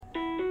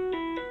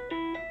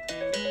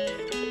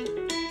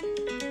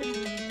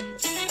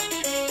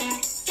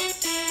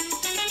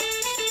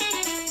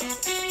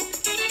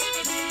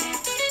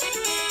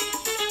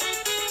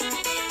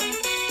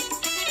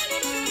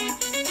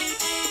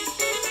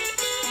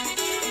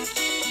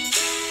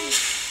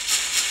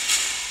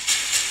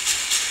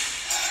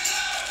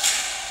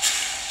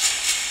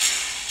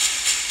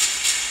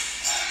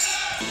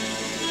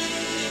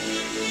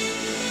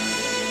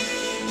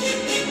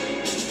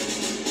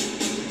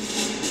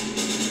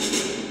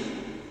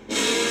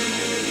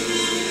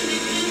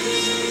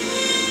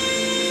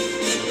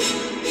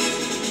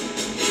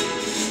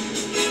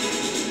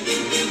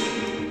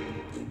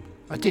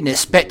didn't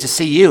expect to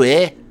see you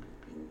here.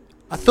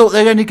 I thought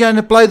they were only going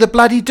to blow the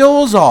bloody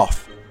doors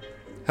off.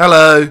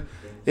 Hello,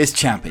 it's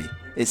Champy.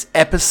 It's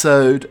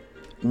episode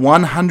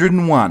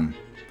 101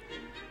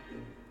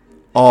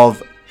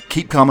 of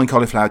Keep Calm and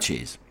Cauliflower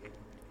Cheese.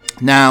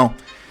 Now,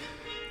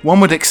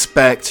 one would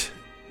expect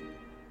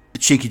a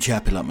cheeky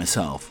chappy like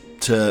myself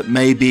to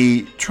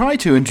maybe try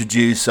to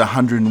introduce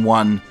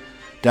 101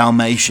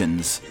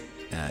 Dalmatians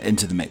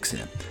into the mix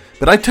here.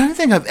 But I don't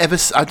think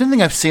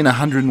I've seen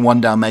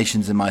 101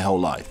 Dalmatians in my whole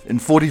life, in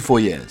 44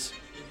 years.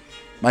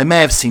 I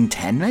may have seen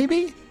 10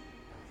 maybe?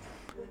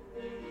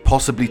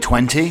 Possibly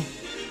 20?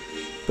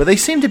 But they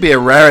seem to be a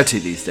rarity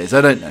these days, I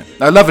don't know.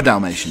 I love a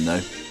Dalmatian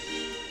though.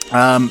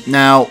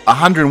 Now,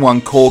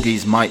 101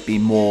 Corgis might be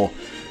more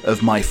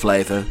of my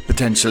flavour,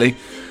 potentially.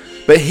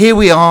 But here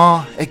we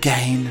are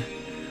again.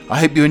 I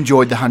hope you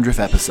enjoyed the 100th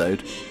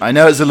episode. I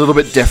know it's a little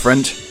bit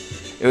different.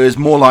 It was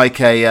more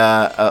like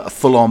a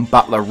full-on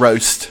butler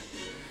roast.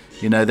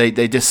 You know,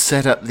 they just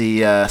set up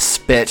the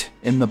spit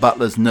in the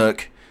butler's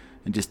nook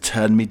and just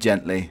turned me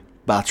gently,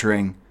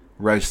 buttering,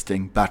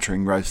 roasting,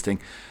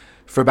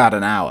 for about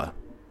an hour.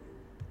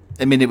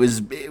 I mean, it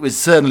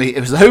was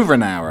over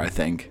an hour, I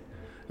think,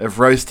 of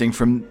roasting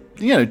from,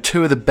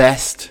 two of the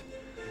best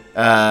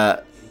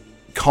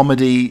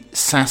comedy,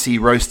 sassy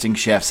roasting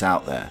chefs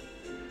out there.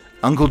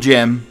 Uncle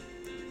Jim,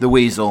 the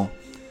Weasel,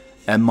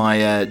 and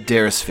my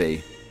dearest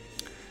Fee.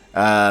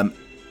 And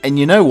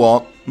you know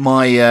what?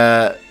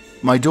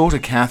 My daughter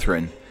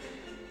Catherine,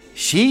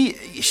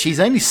 she's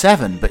only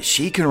 7, but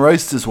she can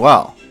roast as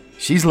well.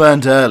 She's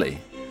learned early.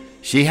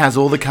 She has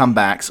all the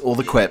comebacks, all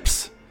the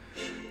quips.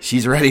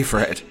 She's ready for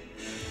it.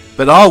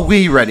 But are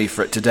we ready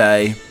for it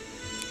today?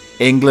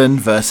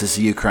 England versus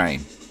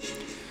Ukraine.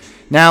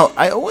 Now,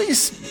 I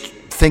always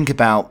think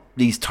about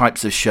these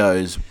types of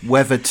shows,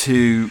 whether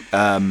to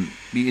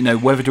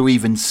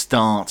even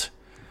start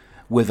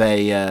with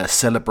a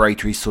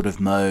celebratory sort of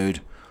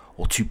mode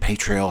or too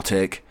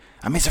patriotic.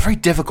 I mean, it's a very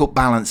difficult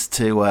balance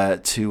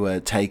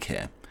to take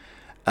here.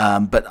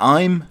 But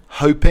I'm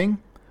hoping,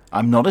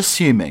 I'm not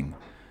assuming,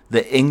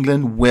 that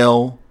England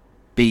will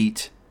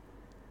beat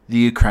the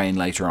Ukraine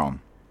later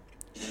on.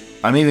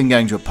 I'm even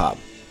going to a pub.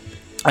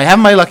 I have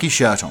my lucky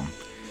shirt on.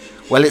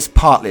 Well, it's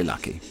partly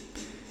lucky.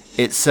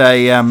 It's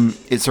a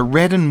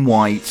red and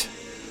white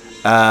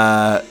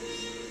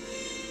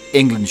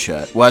England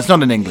shirt. Well, it's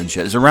not an England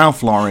shirt. It's a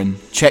Ralph Lauren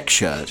check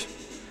shirt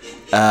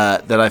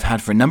that I've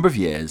had for a number of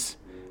years,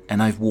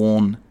 and I've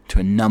worn to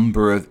a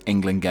number of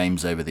England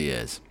games over the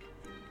years.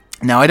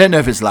 Now, I don't know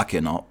if it's lucky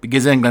or not,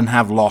 because England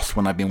have lost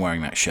when I've been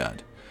wearing that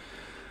shirt.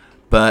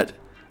 But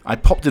I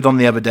popped it on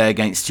the other day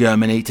against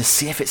Germany to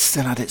see if it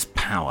still had its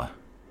power.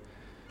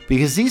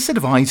 Because these sort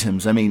of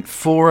items, I mean,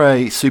 for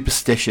a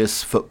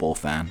superstitious football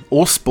fan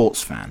or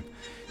sports fan,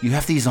 you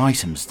have these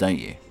items, don't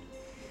you?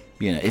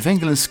 You know, if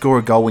England score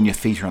a goal when your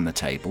feet are on the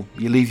table,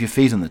 you leave your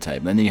feet on the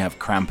table and then you have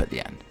cramp at the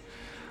end.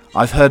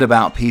 I've heard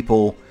about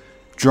people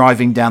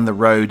driving down the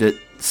road at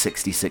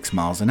 66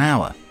 miles an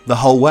hour the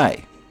whole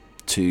way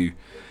to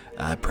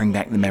bring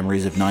back the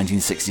memories of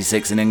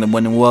 1966 and England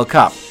winning the World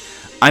Cup.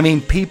 I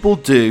mean, people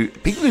who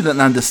don't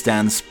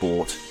understand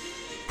sport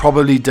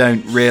probably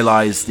don't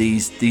realise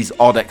these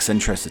odd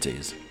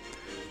eccentricities.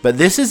 But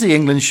this is the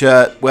England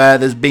shirt where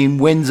there's been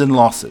wins and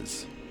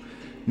losses.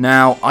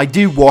 Now, I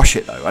do wash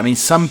it though. I mean,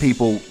 some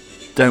people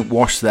don't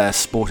wash their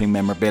sporting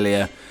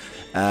memorabilia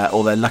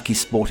or their lucky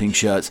sporting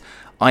shirts.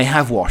 I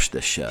have washed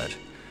this shirt.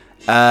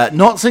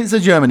 Not since the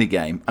Germany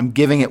game. I'm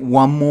giving it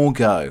one more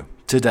go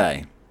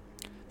today.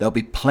 There'll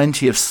be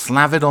plenty of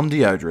Slav-it-on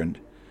deodorant.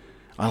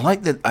 I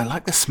like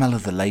the smell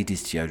of the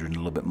ladies' deodorant a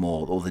little bit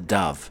more, or the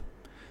Dove,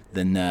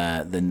 than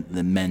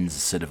the men's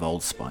sort of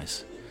Old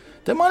Spice.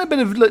 Don't mind a bit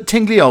of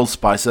tingly Old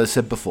Spice, as I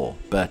said before,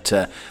 but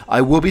I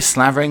will be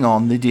slavering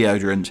on the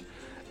deodorant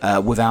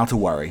without a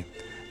worry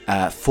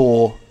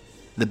for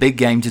the big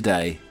game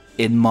today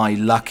in my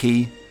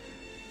lucky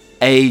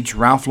age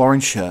Ralph Lauren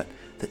shirt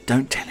that,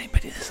 don't tell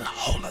anybody, there's a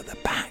hole at the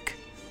back.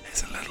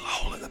 There's a little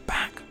hole at the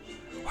back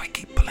where I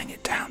keep pulling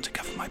it down to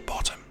cover my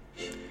bottom.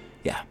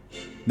 Yeah,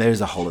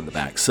 there's a hole at the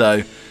back.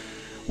 So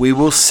we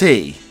will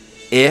see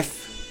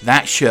if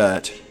that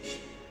shirt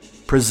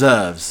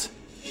preserves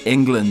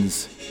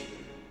England's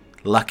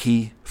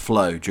lucky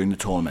flow during the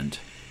tournament.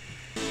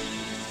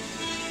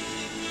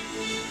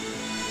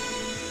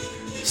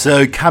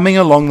 So coming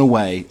along the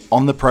way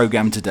on the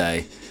programme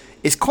today,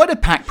 it's quite a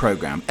packed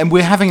programme, and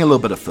we're having a little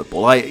bit of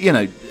football. I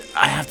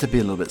have to be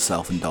a little bit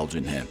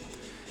self-indulgent here.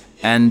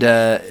 And,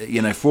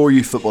 for all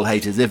you football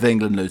haters, if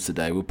England lose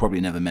today, we'll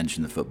probably never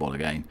mention the football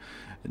again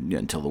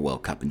until the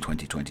World Cup in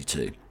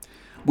 2022.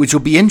 Which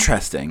will be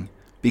interesting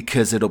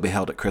because it'll be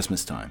held at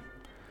Christmas time.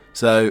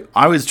 So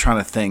I was trying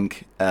to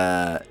think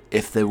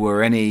if there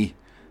were any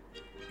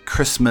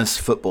Christmas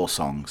football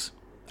songs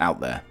out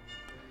there.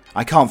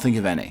 I can't think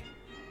of any.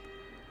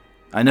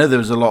 I know there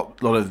was a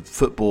lot of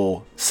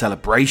football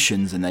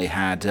celebrations, and they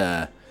had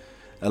a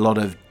lot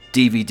of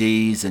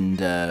DVDs and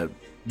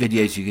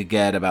videos you could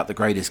get about the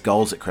greatest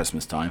goals at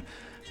Christmas time,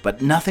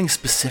 but nothing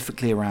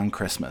specifically around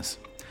Christmas,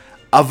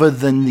 other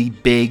than the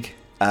big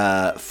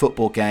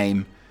football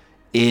game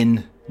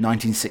in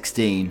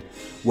 1916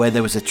 where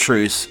there was a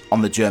truce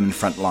on the German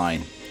front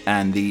line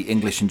and the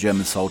English and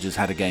German soldiers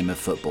had a game of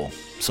football,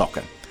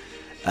 soccer.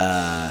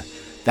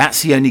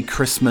 That's the only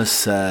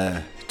Christmas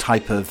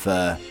type of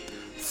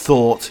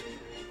thought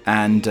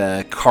and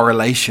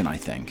correlation, I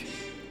think,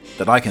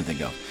 that I can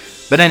think of.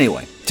 But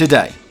anyway,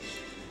 today,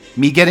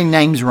 me getting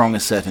names wrong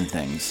of certain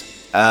things.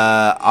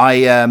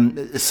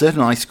 A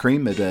certain ice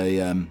cream at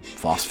a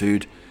fast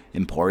food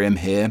emporium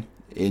here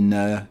in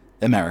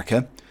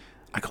America,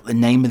 I got the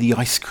name of the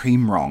ice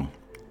cream wrong.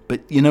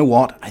 But you know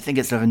what? I think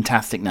it's a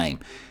fantastic name.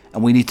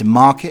 And we need to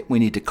mark it, we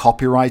need to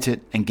copyright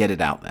it, and get it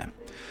out there.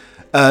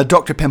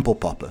 Dr. Pimple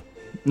Popper.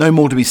 No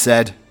more to be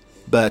said,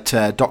 but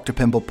Dr.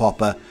 Pimple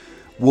Popper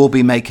will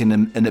be making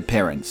an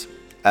appearance.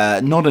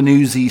 Not an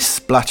oozy,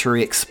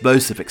 spluttery,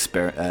 explosive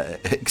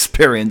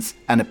experience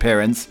and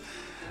appearance,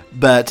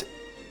 but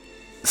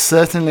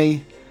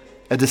certainly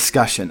a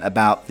discussion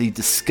about the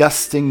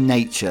disgusting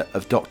nature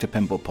of Dr.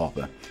 Pimple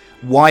Popper.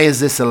 Why is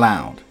this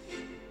allowed?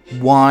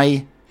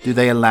 Why do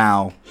they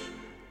allow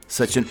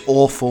such an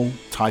awful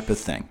type of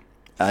thing?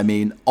 I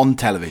mean, on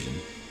television.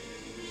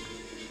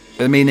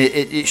 I mean,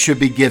 it should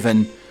be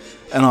given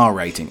an R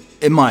rating,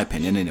 in my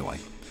opinion, anyway.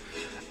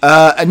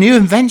 A new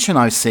invention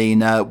I've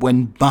seen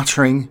when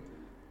buttering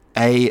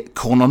a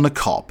corn on the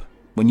cob.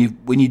 When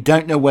you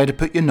don't know where to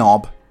put your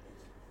knob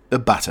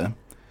of butter,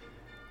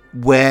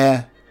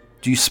 where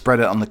do you spread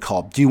it on the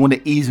cob? Do you want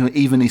it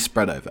evenly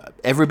spread over?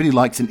 Everybody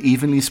likes an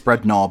evenly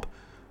spread knob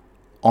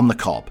on the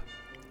cob.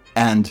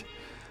 And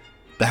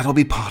that'll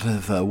be part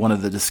of one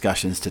of the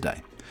discussions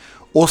today.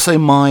 Also,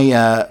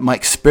 my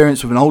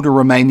experience with an older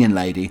Romanian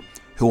lady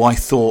who I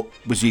thought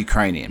was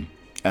Ukrainian.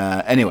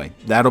 Anyway,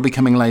 that'll be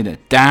coming later.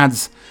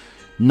 Dad's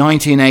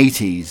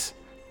 1980s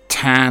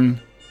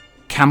tan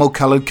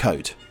camel-coloured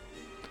coat.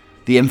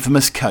 The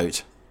infamous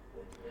coat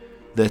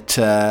that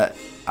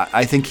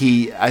I think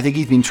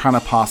he's been trying to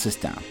pass this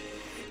down.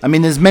 I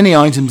mean, there's many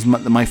items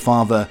that my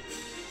father,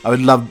 I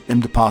would love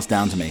him to pass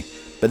down to me,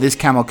 but this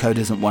camel coat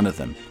isn't one of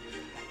them.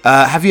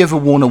 Have you ever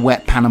worn a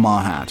wet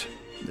Panama hat?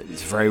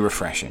 It's very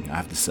refreshing, I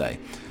have to say.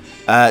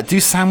 Do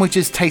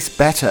sandwiches taste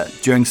better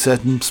during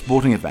certain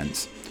sporting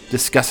events?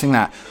 Discussing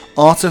that.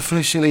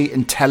 Artificially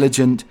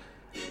intelligent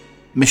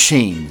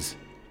machines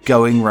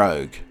going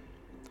rogue.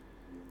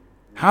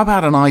 How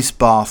about an ice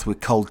bath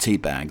with cold tea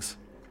bags?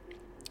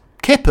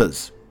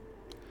 Kippers.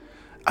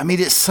 I mean,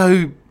 there's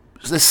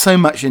so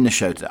much in the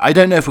show today. I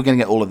don't know if we're going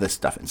to get all of this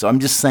stuff in. So I'm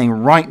just saying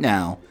right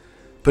now,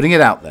 putting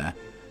it out there,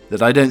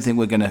 that I don't think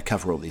we're going to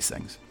cover all these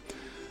things.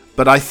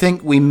 But I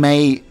think we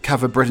may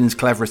cover Britain's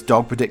cleverest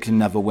dog predicting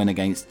another win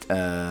against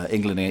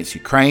England against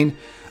Ukraine.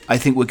 I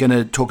think we're going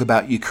to talk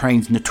about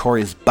Ukraine's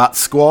notorious butt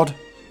squad.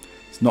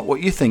 It's not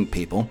what you think,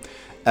 people.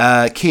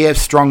 Kiev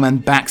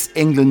strongman backs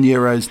England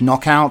Euros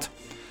knockout.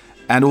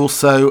 And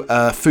also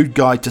a food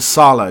guide to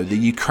Salo, the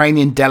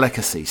Ukrainian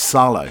delicacy,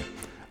 Salo.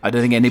 I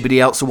don't think anybody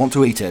else will want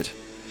to eat it.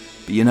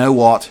 But you know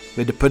what?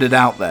 We had to put it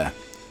out there.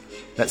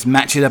 Let's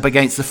match it up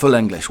against the full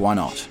English. Why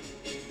not?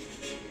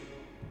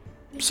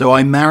 So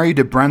I married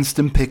a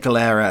Branston pickle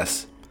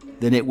heiress.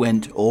 Then it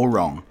went all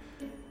wrong.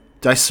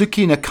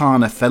 Daisuke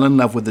Nakano fell in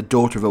love with the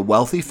daughter of a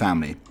wealthy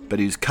family, but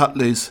he was cut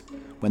loose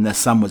when their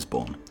son was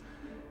born.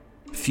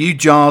 Few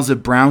jars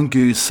of brown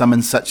goose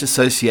summon such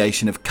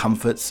association of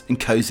comforts and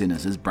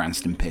coziness as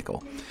Branston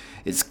pickle.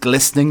 Its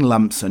glistening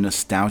lumps are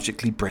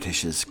nostalgically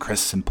British as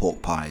crisps and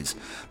pork pies,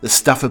 the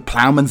stuff of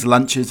ploughmen's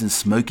lunches and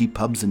smoky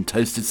pubs and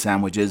toasted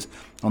sandwiches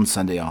on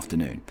Sunday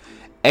afternoon.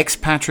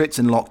 Expatriates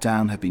in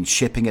lockdown have been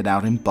shipping it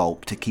out in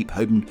bulk to keep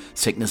home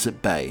sickness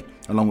at bay,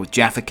 along with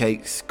Jaffa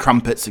cakes,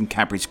 crumpets and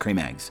Cadbury's cream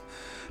eggs.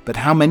 But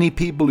how many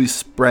people who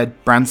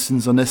spread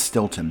Branstons on their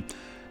Stilton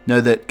know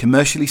that,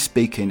 commercially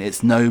speaking,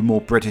 it's no more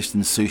British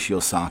than sushi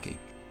or sake?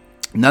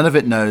 None of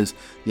it knows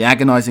the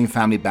agonizing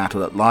family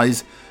battle that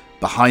lies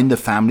behind the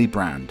family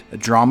brand, a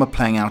drama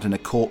playing out in the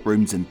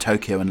courtrooms in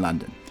Tokyo and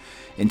London.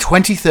 In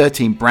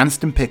 2013,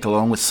 Branston pickle,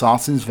 along with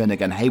Sarson's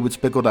vinegar and Hayward's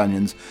pickled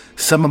onions,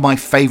 some of my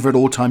favourite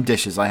all-time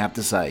dishes, I have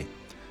to say.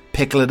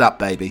 Pickle it up,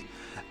 baby.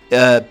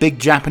 Big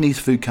Japanese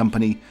food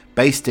company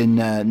based in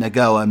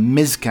Nagawa,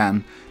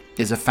 Mizkan,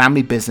 is a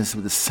family business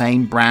with the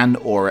same brand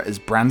aura as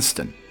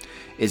Branston.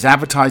 Its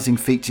advertising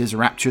features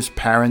rapturous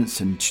parents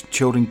and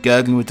children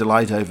gurgling with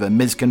delight over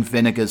Mizkan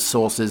vinegars,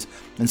 sauces,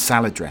 and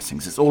salad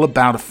dressings. It's all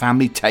about a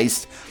family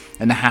taste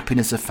and the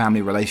happiness of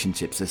family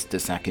relationships, says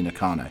Daisuke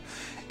Nakano.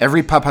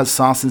 Every pub has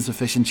Sarson's and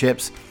fish and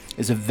chips.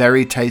 It's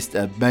very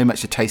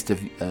much a taste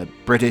of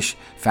British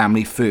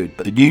family food.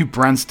 But the new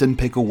Branston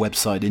Pickle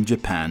website in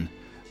Japan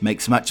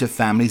makes much of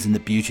families and the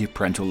beauty of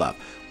parental love.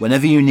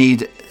 Whenever you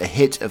need a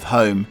hit of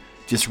home,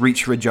 just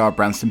reach for a jar of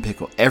Branston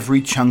Pickle.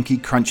 Every chunky,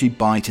 crunchy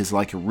bite is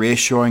like a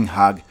reassuring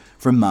hug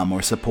from mum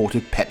or a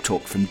supportive pep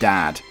talk from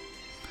dad.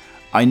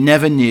 I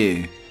never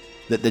knew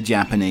that the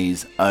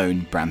Japanese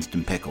own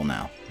Branston Pickle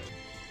now.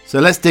 So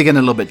let's dig in a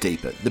little bit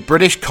deeper. The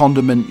British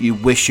condiment you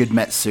wish you'd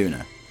met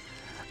sooner.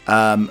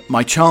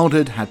 My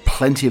childhood had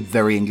plenty of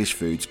very English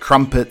foods.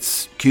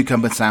 Crumpets,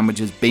 cucumber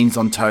sandwiches, beans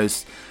on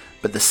toast,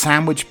 but the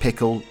sandwich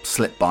pickle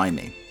slipped by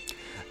me.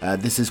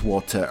 This is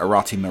what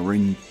Arati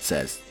Maroon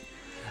says.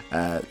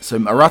 So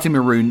Arati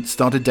Maroon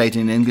started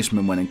dating an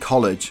Englishman when in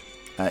college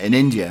in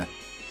India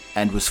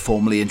and was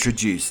formally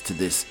introduced to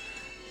this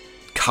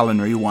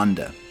culinary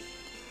wonder.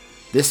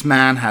 This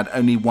man had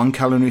only one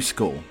culinary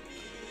school,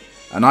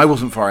 and I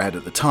wasn't far ahead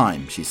at the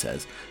time, she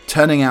says,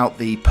 turning out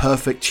the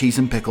perfect cheese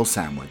and pickle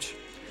sandwich.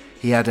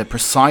 He had a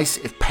precise,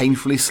 if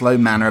painfully slow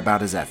manner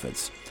about his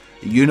efforts.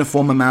 A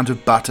uniform amount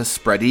of butter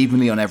spread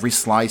evenly on every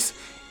slice,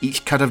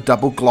 each cut of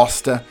double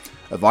Gloucester,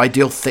 of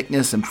ideal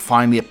thickness, and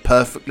finally a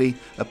perfectly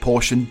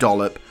apportioned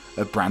dollop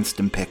of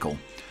Branston pickle.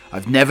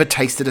 I've never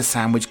tasted a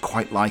sandwich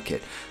quite like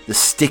it. The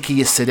sticky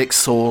acidic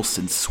sauce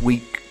and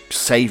sweet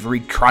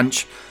savoury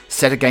crunch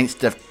set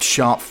against the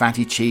sharp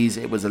fatty cheese,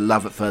 it was a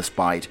love at first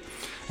bite.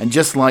 And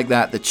just like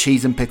that, the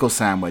cheese and pickle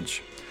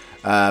sandwich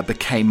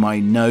became my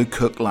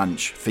no-cook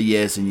lunch for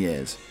years and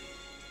years.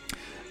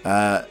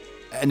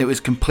 And it was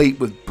complete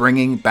with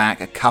bringing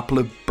back a couple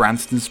of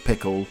Branston's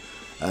pickle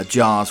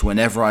jars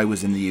whenever I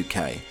was in the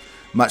UK.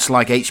 Much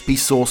like HB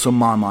sauce or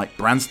Marmite,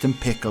 Branston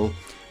pickle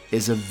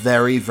is a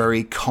very,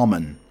 very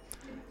common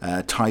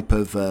type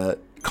of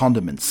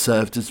condiment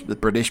served as the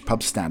British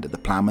pub standard, the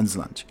ploughman's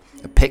lunch.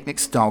 A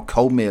picnic-style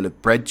cold meal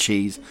of bread,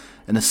 cheese,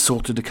 and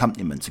assorted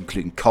accompaniments,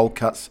 including cold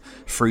cuts,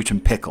 fruit,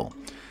 and pickle.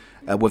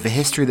 With a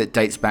history that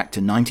dates back to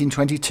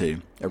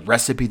 1922, a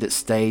recipe that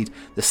stayed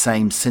the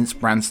same since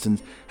Branston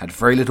had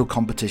very little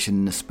competition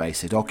in the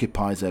space it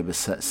occupies, over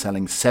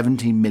selling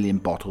 17 million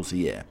bottles a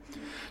year.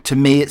 To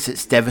me,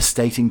 its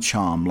devastating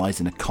charm lies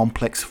in a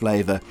complex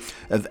flavour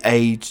of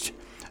aged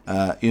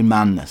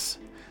umanness,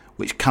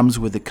 which comes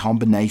with a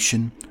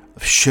combination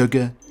of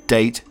sugar,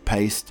 date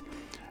paste,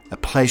 a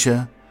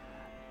pleasure,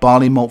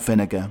 barley malt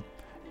vinegar,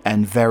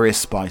 and various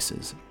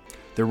spices.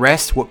 The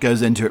rest, what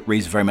goes into it,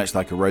 reads very much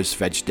like a roast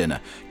veg dinner.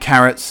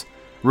 Carrots,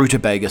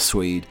 rutabaga,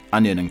 swede,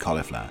 onion and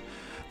cauliflower.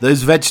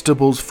 Those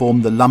vegetables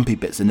form the lumpy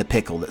bits in the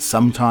pickle that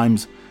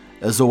sometimes,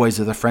 as always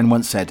as a friend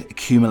once said,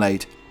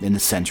 accumulate in the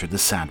centre of the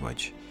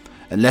sandwich.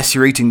 Unless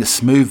you're eating the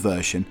smooth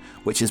version,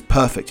 which is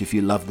perfect if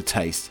you love the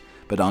taste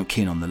but aren't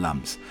keen on the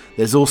lumps.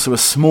 There's also a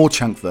small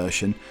chunk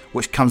version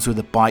which comes with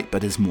a bite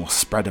but is more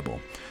spreadable.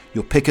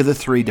 Your pick of the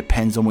three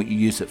depends on what you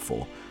use it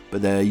for,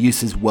 but their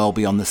use is well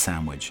beyond the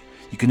sandwich.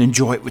 You can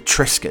enjoy it with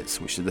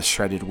Triscuits, which are the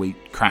shredded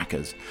wheat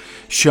crackers,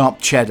 sharp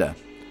cheddar,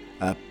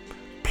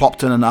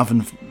 plopped on an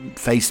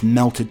oven-faced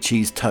melted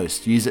cheese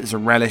toast. Use it as a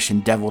relish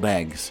in deviled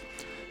eggs.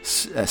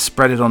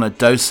 Spread it on a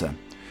dosa.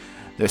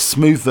 The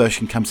smooth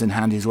version comes in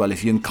handy as well.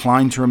 If you're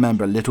inclined to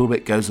remember, a little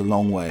bit goes a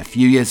long way. A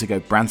few years ago,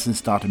 Branston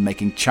started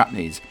making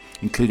chutneys,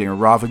 including a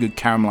rather good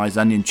caramelised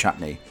onion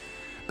chutney,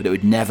 but it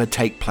would never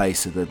take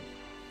place of the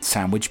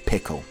sandwich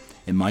pickle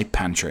in my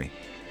pantry.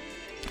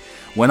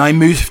 When I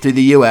moved to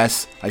the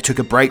US, I took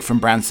a break from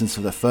Branston's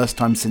for the first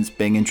time since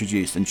being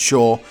introduced and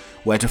sure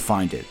where to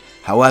find it.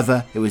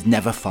 However, it was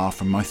never far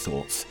from my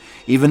thoughts.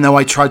 Even though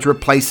I tried to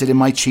replace it in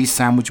my cheese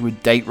sandwich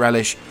with date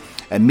relish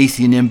and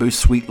methi nimbu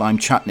sweet lime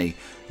chutney,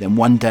 then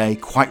one day,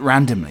 quite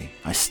randomly,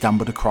 I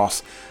stumbled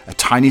across a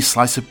tiny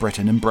slice of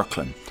Britain in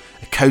Brooklyn,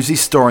 a cosy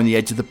store on the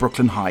edge of the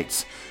Brooklyn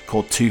Heights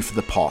called Two for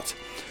the Pot.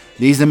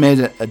 These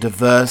amid a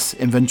diverse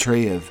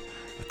inventory of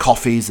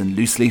coffees and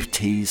loose-leaf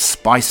teas,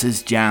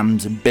 spices,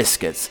 jams and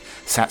biscuits,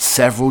 sat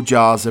several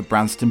jars of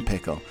Branston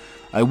pickle.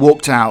 I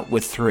walked out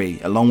with 3,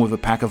 along with a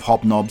pack of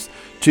hobnobs,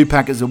 2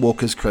 packets of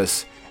Walker's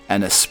Crisps,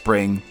 and a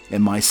spring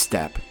in my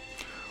step.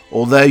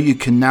 Although you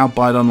can now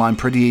buy it online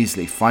pretty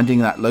easily, finding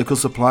that local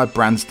supply of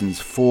Branston's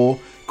 4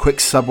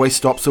 quick subway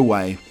stops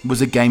away was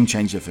a game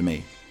changer for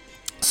me.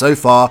 So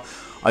far,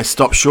 I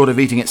stopped short of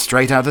eating it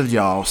straight out of the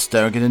jar or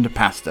stirring it into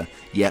pasta.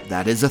 Yep,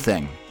 that is a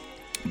thing.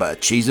 But a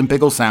cheese and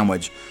pickle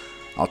sandwich,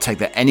 I'll take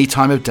that any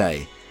time of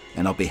day,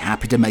 and I'll be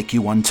happy to make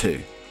you one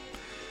too.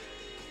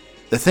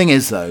 The thing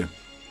is though,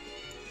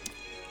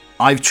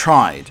 I've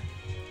tried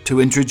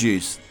to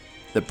introduce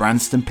the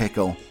Branston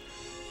pickle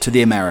to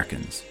the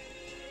Americans,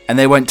 and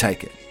they won't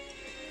take it.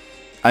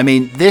 I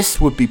mean, this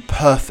would be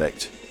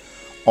perfect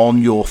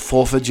on your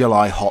 4th of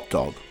July hot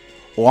dog,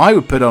 or I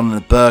would put on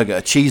a burger,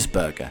 a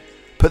cheeseburger.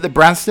 Put the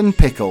Branston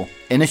pickle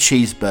in a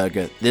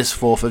cheeseburger this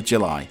 4th of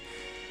July.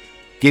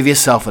 Give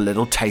yourself a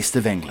little taste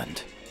of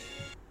England.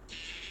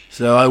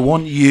 So I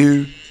want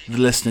you, the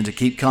listener, to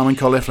keep calm and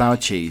cauliflower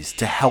cheese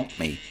to help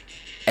me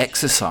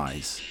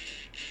exercise,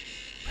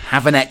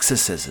 have an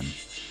exorcism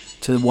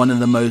to one of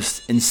the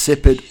most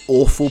insipid,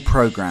 awful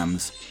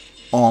programs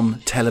on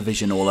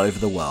television all over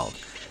the world.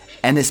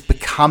 And it's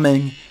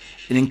becoming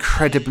an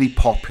incredibly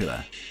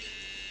popular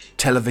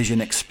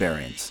television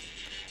experience.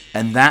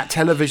 And that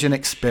television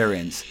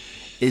experience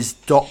is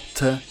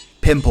Dr.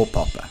 Pimple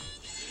Popper.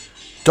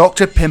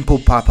 Dr. Pimple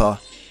Popper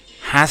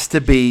has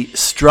to be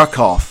struck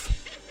off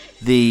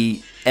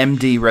the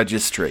MD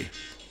registry.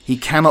 He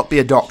cannot be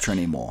a doctor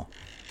anymore.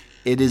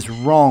 It is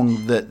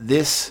wrong that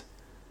this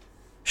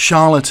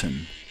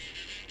charlatan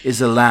is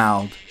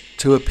allowed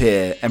to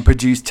appear and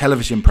produce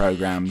television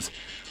programs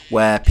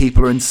where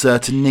people are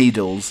inserting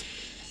needles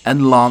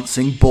and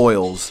lancing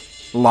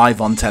boils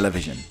live on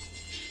television.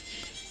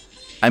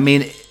 I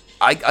mean,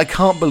 I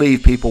can't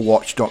believe people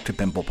watch Dr.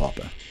 Pimple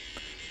Popper.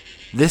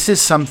 This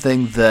is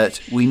something that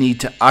we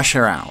need to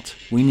usher out.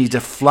 We need to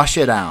flush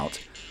it out,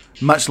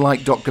 much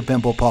like Dr.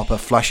 Pimple Popper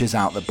flushes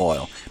out the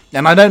boil.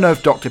 And I don't know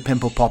if Dr.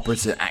 Pimple Popper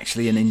is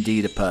actually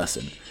indeed a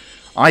person.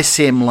 I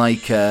see him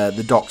like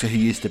the doctor who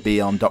used to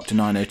be on Dr.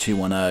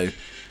 90210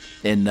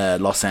 in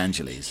Los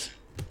Angeles.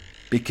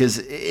 Because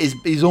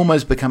he's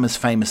almost become as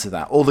famous as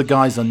that. All the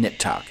guys on Nip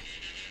Tuck.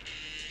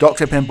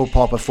 Dr. Pimple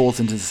Popper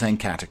falls into the same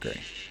category.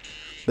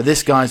 But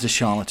this guy's a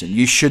charlatan.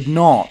 You should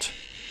not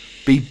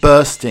be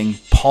bursting,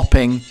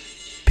 popping,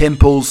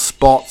 pimples,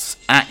 spots,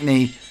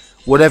 acne,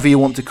 whatever you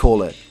want to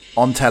call it,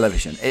 on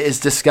television. It is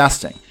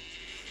disgusting.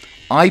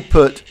 I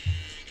put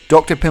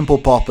Dr. Pimple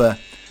Popper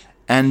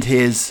and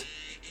his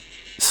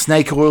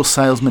snake oil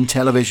salesman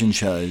television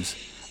shows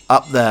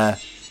up there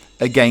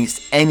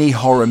against any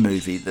horror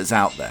movie that's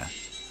out there.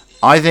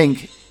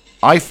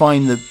 I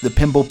find the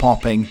pimple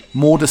popping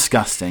more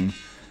disgusting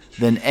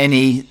than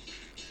any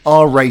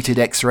R-rated,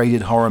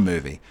 X-rated horror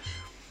movie.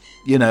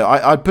 You know,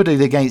 I'd put it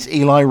against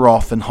Eli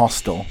Roth and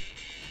Hostel,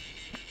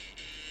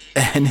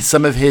 and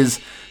some of his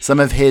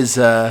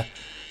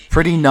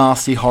pretty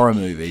nasty horror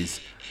movies.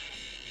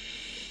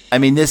 I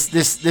mean,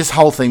 this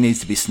whole thing needs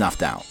to be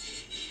snuffed out.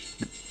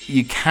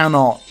 You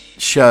cannot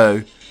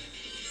show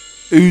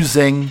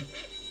oozing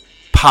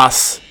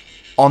pus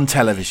on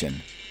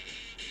television.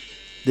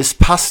 This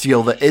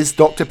pustule that is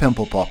Dr.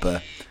 Pimple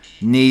Popper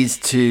needs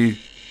to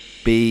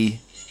be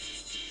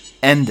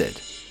ended,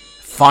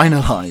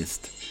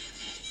 finalized.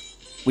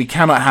 We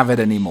cannot have it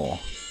anymore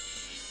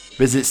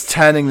because it's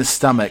turning the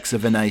stomachs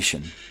of a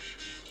nation,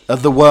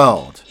 of the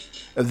world,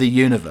 of the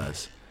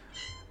universe.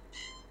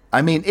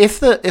 I mean, if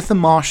the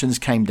Martians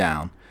came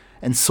down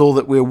and saw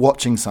that we were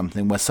watching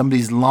something where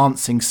somebody's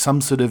lancing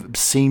some sort of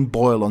obscene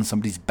boil on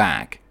somebody's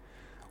back,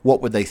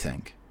 what would they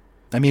think?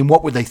 I mean,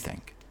 what would they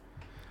think?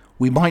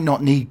 We might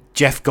not need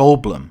Jeff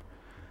Goldblum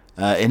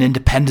in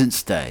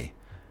Independence Day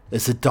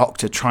as a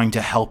doctor trying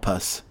to help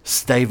us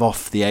stave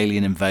off the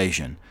alien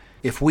invasion.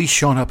 If we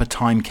shot up a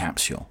time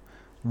capsule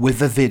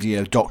with a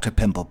video of Dr.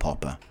 Pimple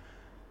Popper,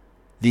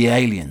 the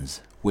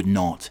aliens would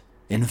not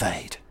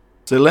invade.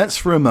 So let's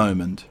for a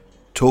moment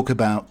talk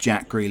about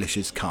Jack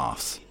Grealish's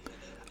calves.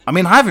 I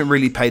mean, I haven't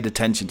really paid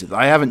attention to that.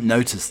 I haven't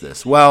noticed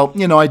this. Well,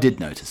 you know, I did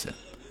notice it.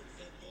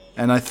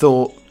 And I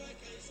thought,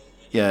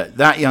 yeah,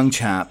 that young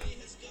chap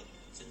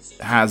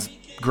has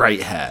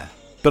great hair.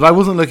 But I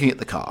wasn't looking at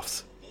the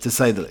calves, to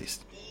say the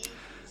least.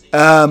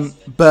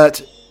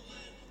 But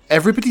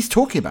everybody's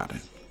talking about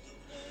it.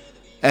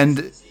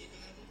 And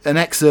an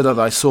excerpt that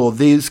I saw,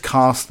 these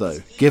casts though,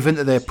 given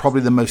that they're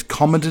probably the most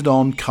commented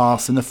on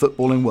casts in the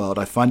footballing world,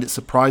 I find it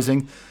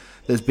surprising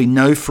there's been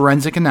no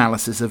forensic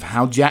analysis of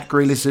how Jack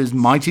Grealish's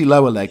mighty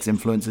lower legs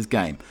influence his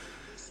game.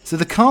 So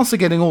the casts are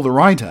getting all the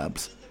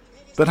write-ups,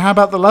 but how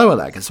about the lower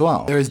leg as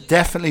well? There is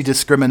definitely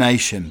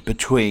discrimination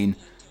between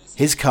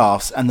his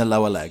calves and the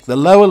lower leg. The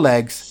lower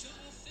legs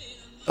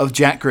of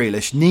Jack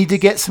Grealish need to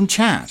get some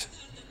chat.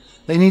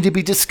 They need to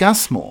be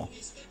discussed more.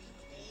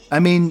 I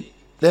mean,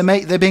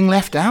 they're being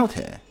left out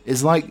here.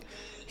 It's like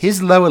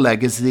his lower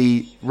leg is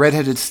the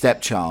red-headed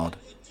stepchild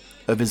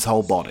of his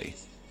whole body.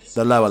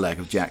 The lower leg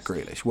of Jack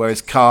Grealish.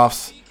 Whereas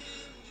calves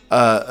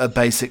are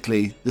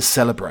basically the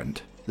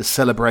celebrant, the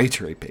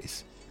celebratory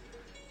piece.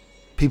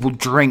 People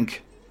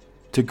drink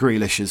to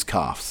Grealish's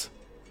calves.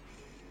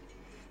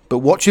 But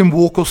watch him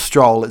walk or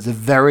stroll is a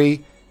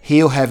very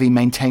heel-heavy,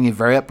 maintaining a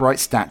very upright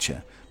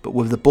stature. But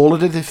with the ball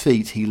at his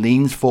feet, he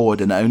leans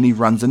forward and only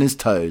runs on his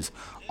toes,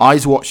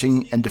 eyes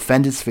watching and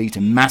defend his feet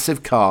and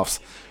massive calves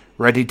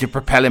ready to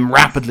propel him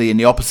rapidly in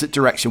the opposite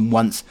direction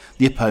once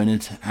the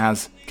opponent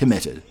has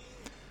committed.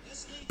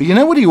 But you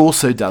know what he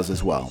also does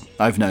as well,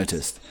 I've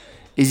noticed,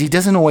 is he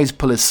doesn't always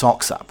pull his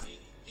socks up.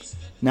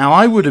 Now,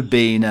 I would have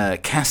been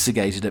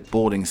castigated at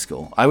boarding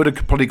school. I would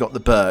have probably got the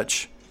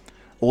birch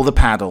or the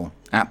paddle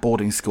at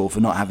boarding school for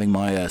not having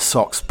my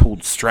socks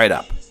pulled straight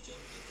up.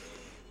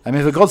 I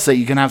mean, for God's sake,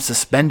 you can have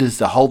suspenders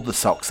to hold the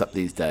socks up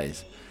these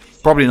days.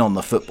 Probably not on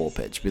the football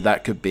pitch, but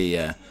that could be...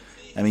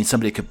 I mean,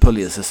 somebody could pull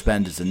your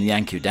suspenders and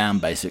yank you down,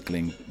 basically,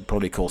 and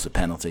probably cause a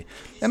penalty.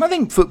 And I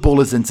think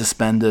footballers in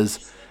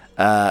suspenders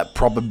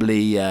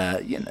probably,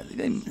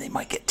 they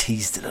might get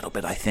teased a little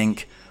bit, I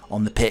think,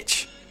 on the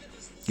pitch.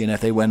 You know,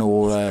 if they went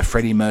all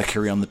Freddie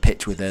Mercury on the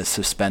pitch with their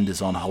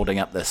suspenders on, holding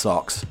up their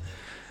socks.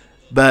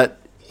 But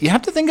you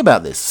have to think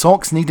about this.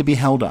 Socks need to be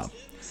held up.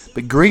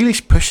 But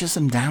Grealish pushes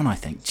them down, I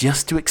think,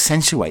 just to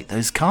accentuate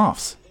those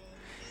calves.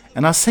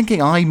 And I was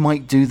thinking I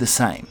might do the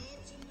same.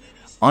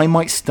 I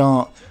might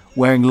start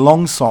wearing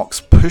long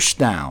socks pushed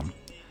down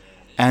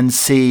and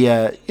see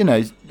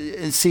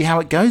how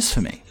it goes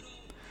for me.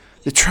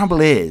 The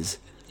trouble is,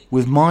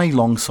 with my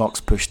long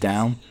socks pushed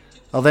down,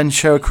 I'll then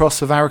show across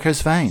the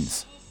varicose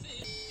veins.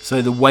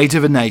 So the weight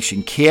of a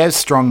nation, Kiev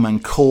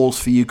strongman calls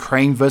for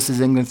Ukraine versus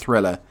England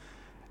thriller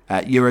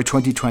at Euro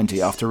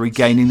 2020 after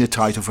regaining the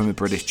title from a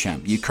British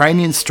champ.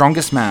 Ukrainian's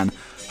strongest man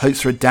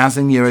hopes for a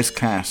dazzling Euros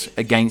clash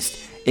against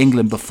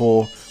England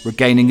before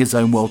regaining his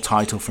own world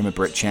title from a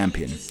Brit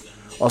champion.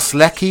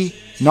 Osleki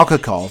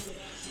Nokokov,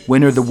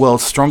 winner of the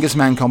world's strongest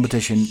man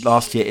competition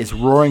last year, is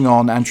roaring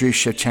on Andriy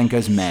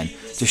Shevchenko's men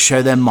to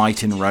show their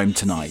might in Rome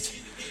tonight.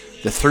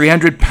 The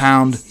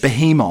 300-pound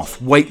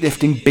behemoth,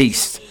 weightlifting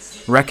beast,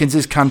 reckons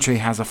his country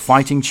has a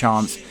fighting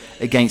chance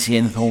against the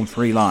Inthorn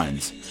Three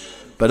Lions,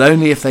 but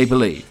only if they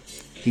believe.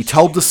 He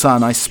told The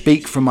Sun, "I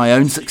speak from my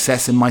own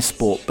success in my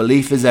sport.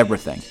 Belief is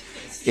everything.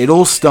 It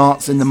all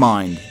starts in the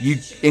mind.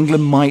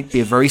 England might be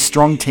a very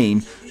strong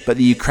team, but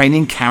the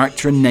Ukrainian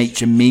character and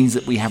nature means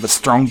that we have a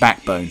strong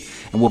backbone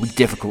and will be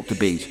difficult to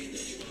beat.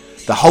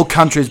 The whole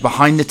country is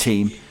behind the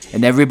team,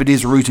 and everybody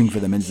is rooting for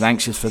them and is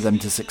anxious for them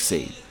to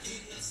succeed."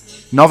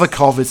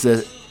 Novikov is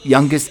the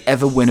youngest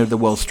ever winner of the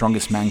world's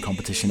strongest man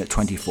competition at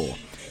 24.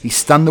 He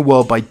stunned the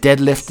world by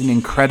deadlifting an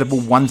incredible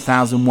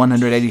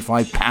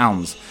 1,185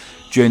 pounds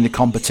during the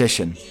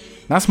competition.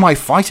 That's my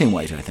fighting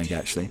weight, I think,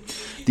 actually.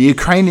 The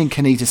Ukrainian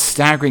can eat a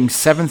staggering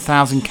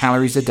 7,000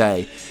 calories a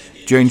day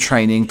during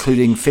training,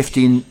 including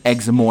 15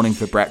 eggs a morning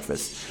for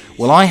breakfast.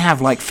 Well, I have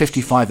like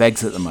 55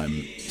 eggs at the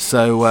moment,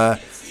 so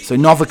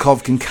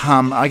Novikov can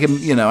come. I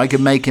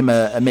can make him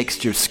a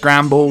mixture of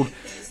scrambled,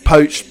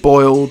 poached,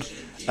 boiled,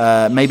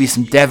 maybe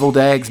some deviled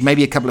eggs,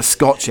 maybe a couple of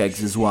Scotch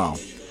eggs as well.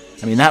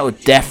 I mean, that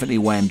would definitely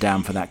weigh him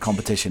down for that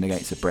competition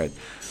against the Brit.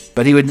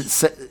 But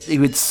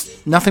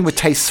nothing would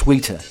taste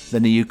sweeter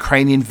than a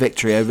Ukrainian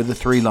victory over the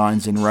Three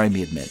Lions in Rome,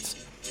 he admits.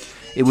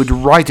 It would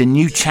write a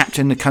new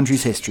chapter in the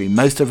country's history.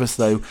 Most of us,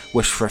 though,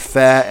 wish for a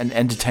fair and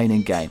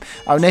entertaining game.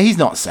 Oh, no, he's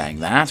not saying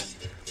that.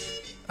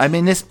 I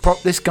mean,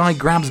 this guy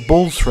grabs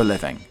balls for a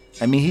living.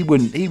 I mean,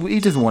 he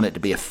doesn't want it to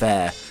be a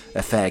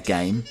fair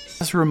game.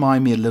 This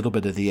remind me a little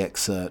bit of the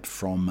excerpt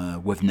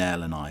from With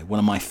Nail and I, one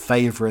of my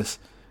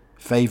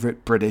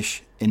favourite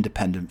British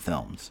independent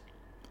films.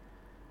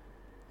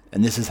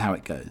 And this is how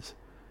it goes.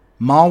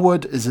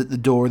 Marwood is at the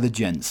door of the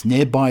gents.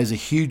 Nearby is a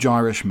huge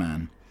Irish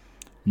man,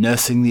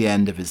 nursing the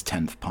end of his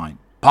 10th pint.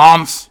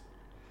 "Ponce!"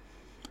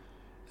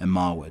 And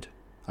Marwood: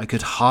 "I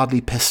could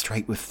hardly piss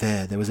straight with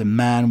fear. There was a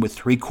man with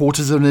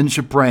 3/4 of an inch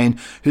of brain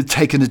who'd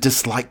taken a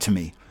dislike to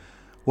me.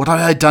 What had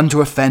I done to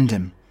offend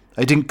him?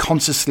 I didn't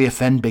consciously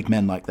offend big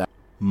men like that."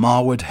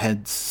 Marwood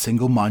heads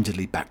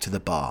single-mindedly back to the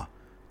bar,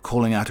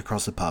 calling out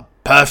across the pub,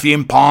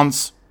 "Perfume,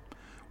 Ponce!"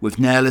 With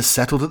Nail is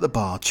settled at the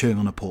bar, chewing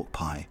on a pork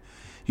pie.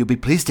 "You'll be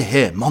pleased to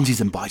hear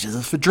Monty's invited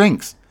us for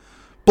drinks."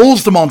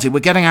 "Balls to Monty, we're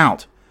getting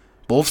out."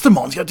 "Balls to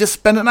Monty, I just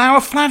spent an hour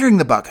flattering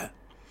the bugger."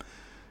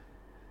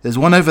 "There's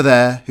one over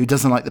there who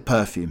doesn't like the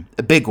perfume.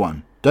 A big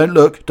one. Don't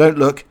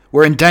look.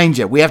 We're in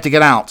danger. We have to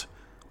get out."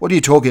 "What are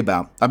you talking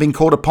about? I've been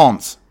called a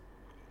Ponce."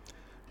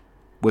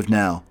 With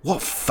Nell: "What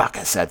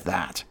fucker said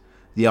that?"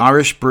 The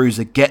Irish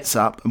bruiser gets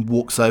up and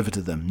walks over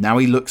to them. Now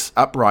he looks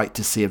upright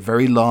to see a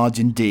very large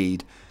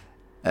indeed,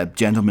 a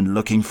gentleman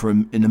looking for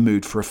him in the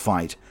mood for a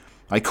fight.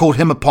 "I called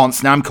him a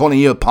Ponce, now I'm calling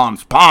you a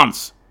Ponce.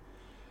 Ponce!"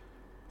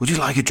 "Would you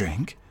like a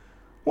drink?"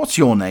 "What's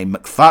your name,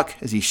 McFuck?"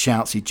 As he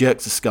shouts, he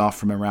jerks the scarf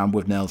from around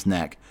Woodnell's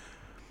neck.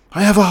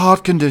 I have a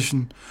heart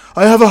condition.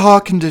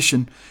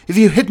 If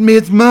you hit me,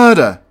 it's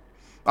murder."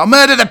 "I'll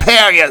murder the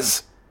pair of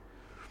yous."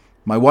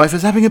 "My wife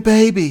is having a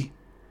baby.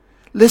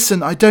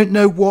 Listen, I don't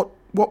know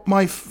what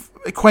my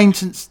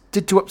acquaintance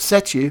did to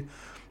upset you,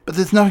 but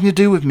there's nothing to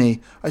do with me.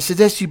 I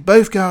suggest you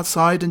both go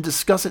outside and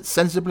discuss it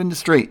sensibly in the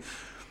street."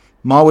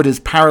 Marwood is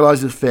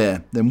paralysed with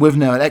fear. Then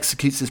Wivnell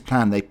executes his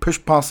plan. They push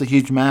past the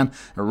huge man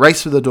and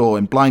race for the door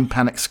in blind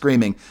panic,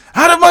 screaming,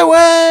 "Out of my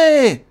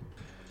way!"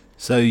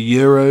 So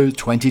Euro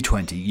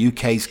 2020,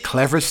 UK's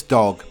cleverest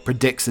dog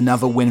predicts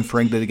another win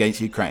for England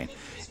against Ukraine.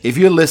 If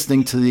you're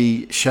listening to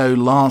the show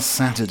last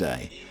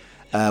Saturday,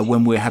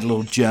 when we had a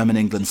little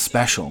German-England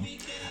special,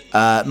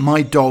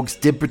 my dogs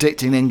did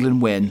predict an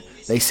England win.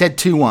 They said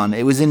 2-1.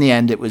 It was in the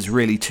end, it was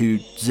really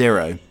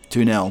 2-0,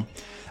 2-0,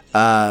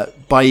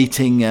 by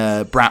eating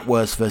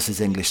bratwurst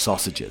versus English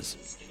sausages.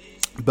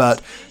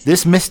 But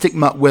this mystic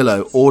Mutt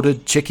Willow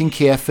ordered chicken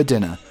Kiev for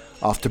dinner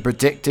after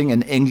predicting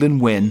an England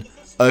win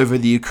over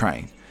the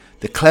Ukraine.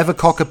 The clever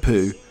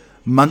cockapoo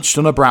munched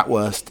on a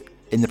bratwurst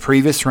in the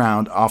previous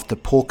round after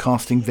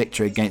forecasting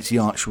victory against the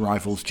arch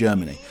rivals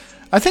Germany.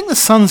 I think the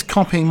Sun's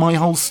copying my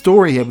whole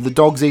story here with the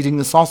dogs eating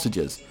the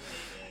sausages.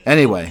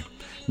 Anyway,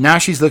 now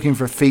she's looking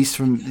for a feast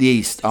from the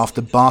east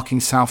after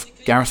barking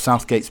Gareth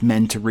Southgate's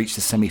men to reach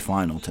the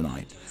semi-final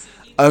tonight.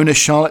 Owner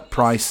Charlotte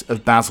Price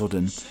of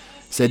Basildon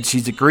said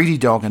she's a greedy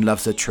dog and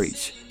loves her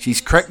treats.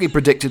 She's correctly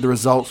predicted the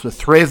results for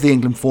 3 of the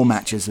England 4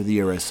 matches of the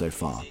Euros so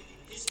far.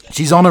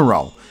 She's on a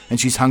roll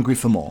and she's hungry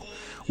for more.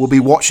 We'll be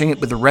watching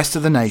it with the rest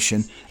of the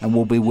nation and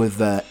we'll be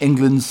with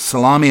England's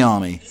Salami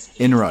Army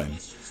in Rome.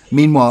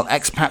 Meanwhile,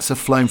 expats have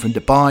flown from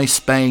Dubai,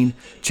 Spain,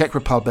 Czech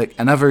Republic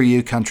and other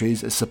EU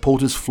countries as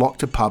supporters flock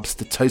to pubs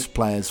to toast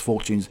players'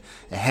 fortunes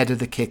ahead of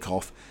the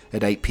kick-off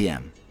at 8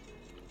 p.m.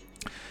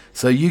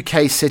 So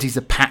UK cities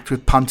are packed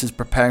with punters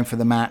preparing for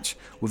the match,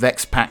 with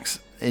expats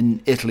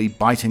in Italy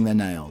biting their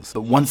nails.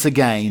 But once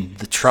again,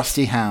 the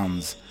trusty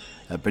hounds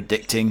are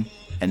predicting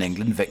an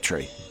England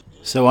victory.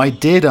 So I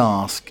did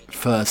ask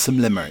for some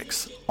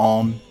limericks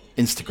on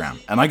Instagram,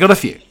 and I got a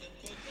few.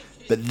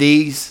 But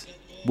these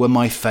were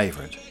my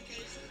favourite.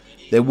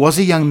 There was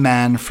a young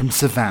man from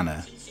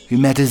Savannah who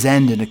met his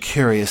end in a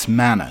curious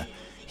manner.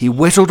 He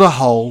whittled a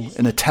hole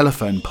in a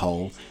telephone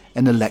pole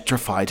and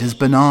electrified his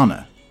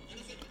banana.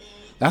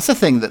 That's the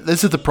thing,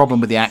 this is the problem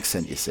with the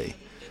accent, you see.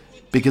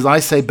 Because I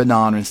say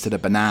banana instead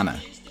of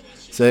banana.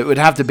 So it would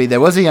have to be, there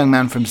was a young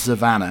man from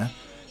Savannah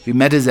who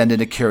met his end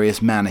in a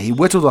curious manner. He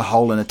whittled a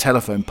hole in a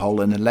telephone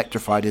pole and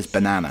electrified his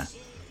banana.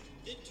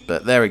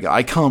 But there we go.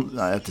 I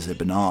have to say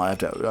banana. I have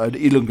to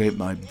elongate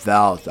my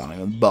vowels,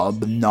 darling.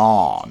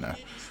 Banana.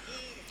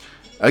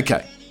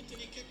 Okay.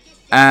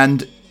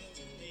 And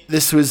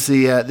this was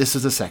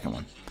the second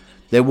one.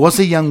 There was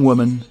a young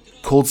woman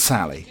called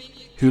Sally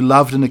who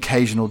loved an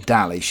occasional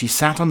dally. She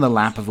sat on the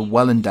lap of a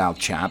well-endowed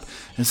chap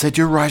and said,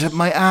 "You're right up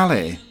my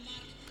alley."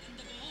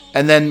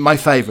 And then my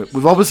favourite,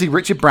 with obviously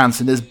Richard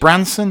Branson. There's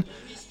Branson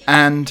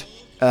and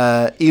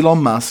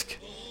Elon Musk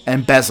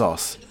and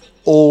Bezos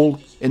all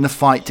in the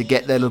fight to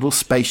get their little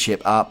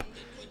spaceship up.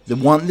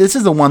 This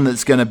is the one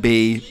that's going to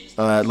be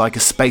like a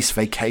space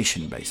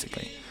vacation,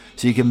 basically.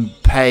 So you can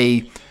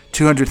pay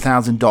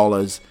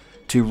 $200,000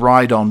 to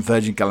ride on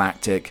Virgin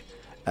Galactic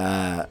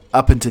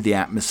up into the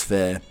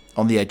atmosphere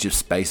on the edge of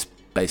space,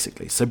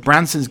 basically. So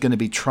Branson's going to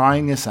be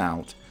trying this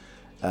out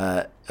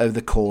over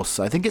the course.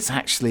 I think it's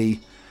actually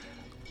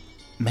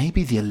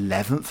maybe the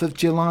 11th of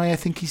July, I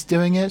think he's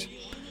doing it.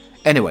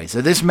 Anyway,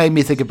 so this made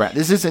me think about,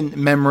 this is in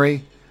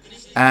memory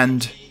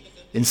and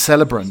in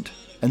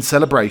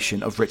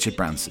celebration of Richard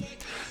Branson.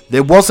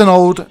 There was an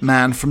old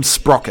man from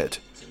Sprocket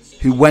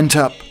who went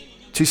up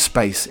to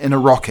space in a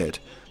rocket.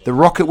 The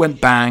rocket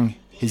went bang,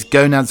 his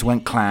gonads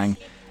went clang,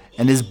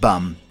 and his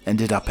bum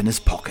ended up in his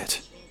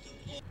pocket.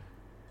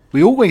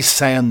 We always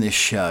say on this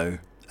show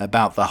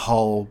about the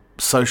whole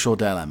social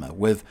dilemma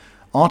with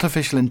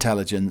artificial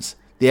intelligence,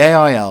 the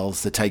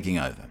AILs, they're taking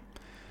over.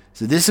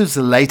 So this is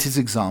the latest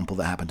example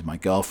that happened to my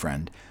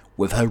girlfriend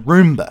with her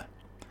Roomba.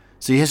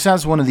 So she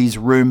has one of these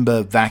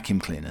Roomba vacuum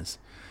cleaners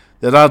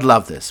that I'd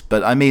love this.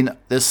 But I mean,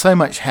 there's so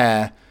much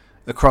hair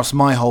across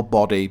my whole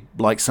body,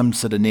 like some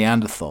sort of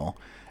Neanderthal.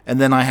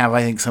 And then I have,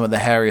 I think, some of the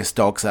hairiest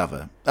dogs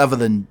ever, other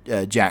than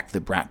Jack the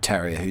Brat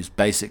Terrier, who's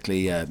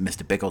basically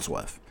Mr.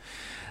 Bigglesworth.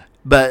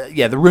 But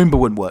yeah, the Roomba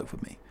wouldn't work for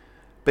me.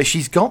 But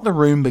she's got the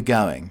Roomba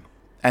going,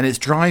 and it's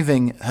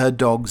driving her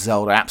dog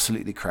Zelda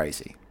absolutely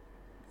crazy.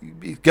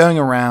 Going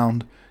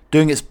around,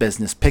 doing its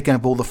business, picking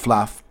up all the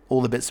fluff,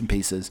 all the bits and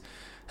pieces.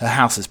 Her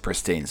house is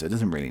pristine, so it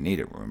doesn't really need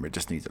a Roomba. It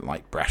just needs a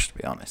light brush, to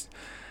be honest.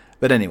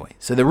 But anyway,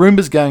 so the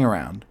Roomba's going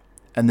around,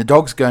 and the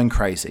dog's going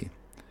crazy,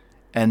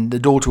 and the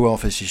door to her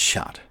office is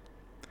shut.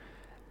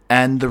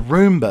 And the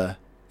Roomba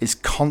is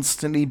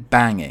constantly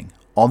banging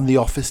on the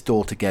office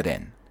door to get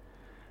in.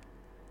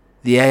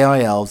 The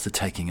AILs are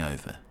taking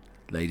over,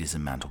 ladies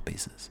and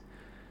mantelpieces.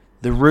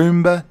 The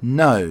Roomba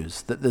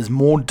knows that there's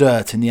more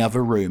dirt in the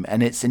other room,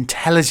 and it's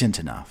intelligent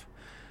enough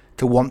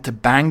to want to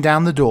bang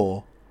down the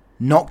door,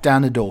 knock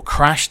down the door,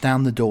 crash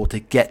down the door to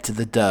get to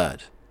the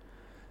dirt.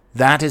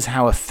 That is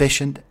how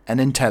efficient and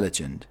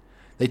intelligent.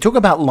 They talk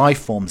about life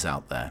forms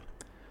out there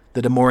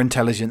that are more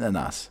intelligent than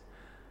us.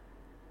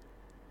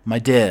 My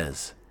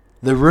dears,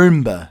 the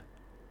Roomba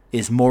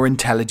is more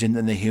intelligent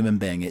than the human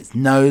being. It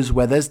knows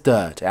where there's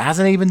dirt. It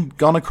hasn't even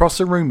gone across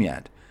the room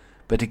yet,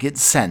 but it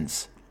gets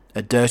sense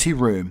a dirty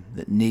room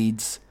that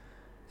needs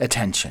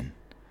attention,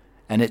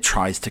 and it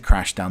tries to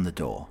crash down the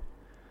door.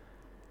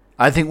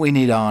 I think we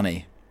need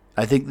Arnie.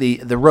 I think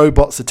the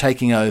robots are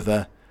taking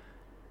over.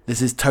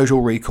 This is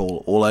Total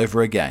Recall all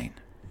over again.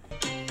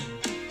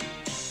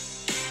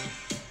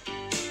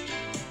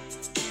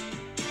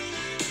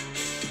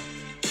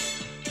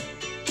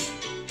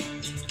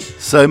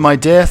 So my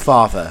dear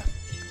father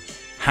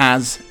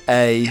has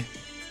a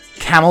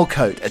camel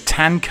coat, a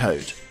tan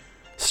coat,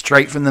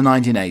 straight from the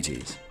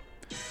 1980s.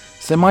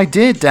 So my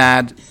dear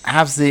dad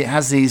has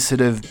these sort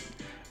of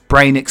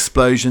brain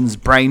explosions,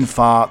 brain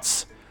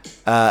farts,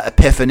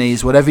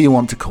 epiphanies, whatever you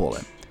want to call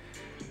it.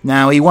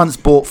 Now, he once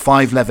bought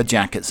 5 leather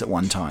jackets at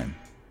one time.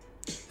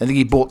 I think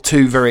he bought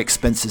 2 very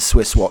expensive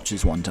Swiss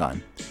watches one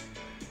time.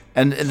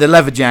 And the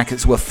leather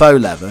jackets were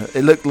faux leather.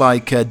 It looked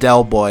like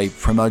Del Boy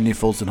from Only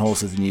Fools and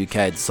Horses in the UK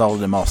had sold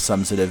them off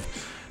some sort of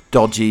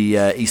dodgy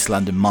East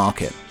London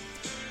market.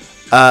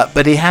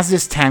 But he has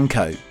this tan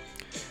coat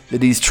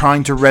that he's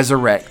trying to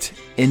resurrect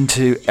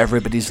into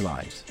everybody's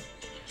lives.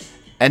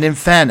 And in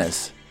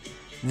fairness,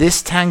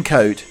 this tan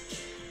coat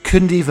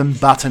couldn't even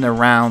button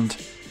around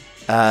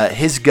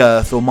his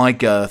girth or my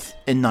girth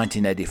in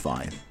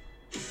 1985.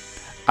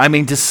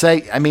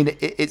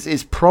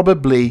 It's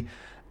probably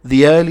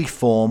the early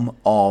form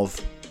of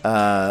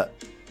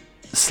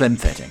slim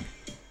fitting.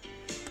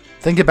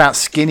 Think about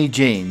skinny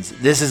jeans.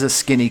 This is a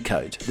skinny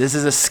coat. This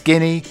is a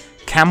skinny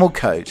camel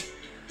coat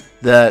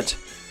that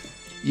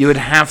you would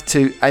have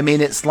to...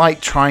 it's like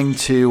trying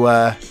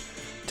to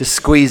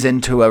squeeze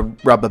into a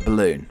rubber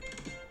balloon.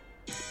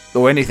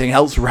 Or anything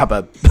else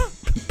rubber,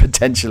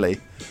 potentially.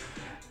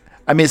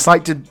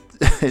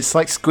 It's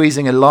like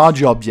squeezing a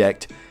large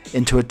object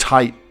into a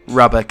tight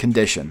rubber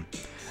condition.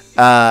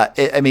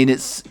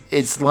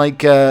 It's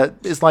like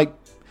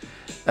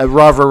a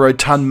rather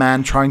rotund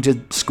man trying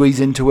to squeeze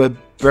into a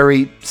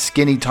very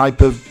skinny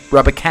type of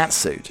rubber cat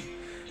suit.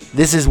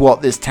 This is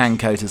what this tan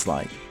coat is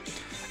like.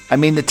 I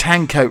mean, the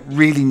tan coat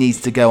really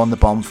needs to go on the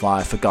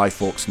bonfire for Guy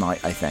Fawkes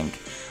Night, I think.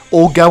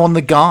 Or go on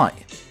the guy.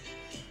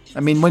 I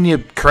mean, when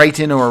you're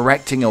creating or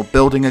erecting or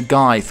building a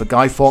guy for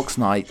Guy Fawkes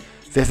Night,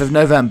 5th of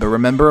November,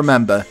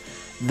 remember,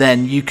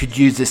 then you could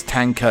use this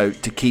tan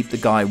coat to keep the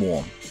guy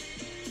warm.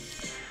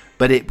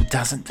 But it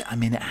doesn't, I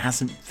mean, it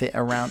hasn't fit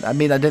around. I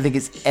mean, I don't think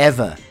it's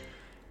ever,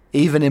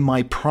 even in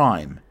my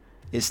prime,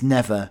 it's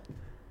never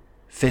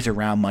fit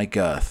around my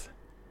girth.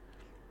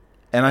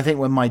 And I think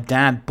when my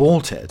dad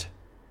bought it,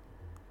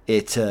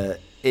 it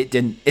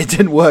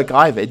didn't work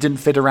either. It didn't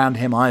fit around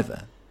him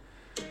either.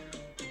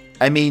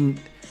 I mean,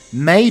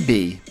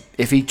 maybe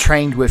if he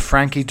trained with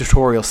Frankie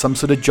Dettori or some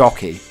sort of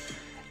jockey,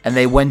 and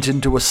they went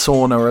into a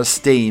sauna or a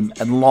steam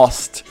and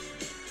lost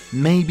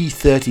maybe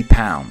 30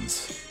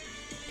 pounds,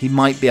 he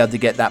might be able to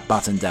get that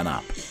button done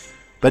up.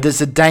 But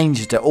it's a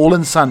danger to all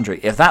and sundry.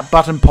 If that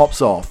button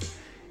pops off,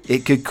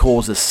 it could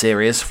cause a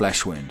serious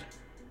flesh wound.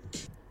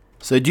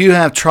 So do you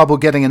have trouble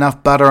getting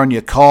enough butter on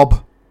your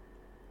cob?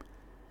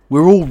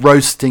 We're all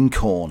roasting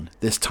corn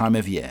this time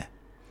of year.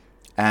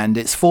 And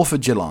it's 4th of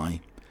July.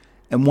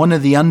 And one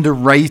of the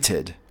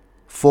underrated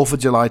 4th of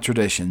July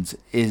traditions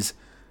is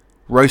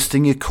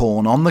roasting your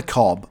corn on the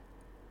cob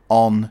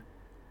on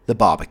the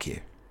barbecue.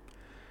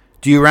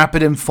 Do you wrap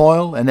it in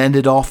foil and end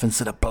it off and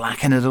sort of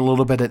blacken it a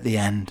little bit at the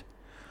end?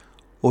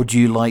 Or do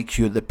you like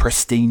the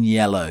pristine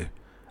yellow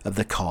of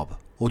the cob?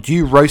 Or do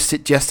you roast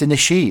it just in the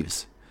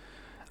sheaves?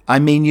 I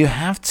mean, you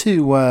have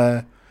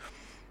to...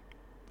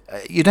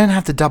 you don't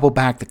have to double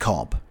bag the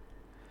cob.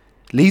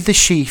 Leave the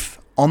sheaf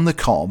on the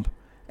cob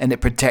and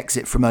it protects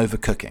it from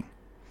overcooking.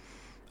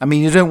 I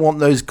mean, you don't want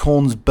those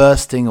corns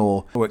bursting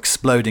or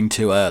exploding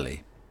too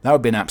early. That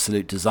would be an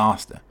absolute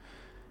disaster.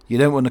 You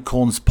don't want the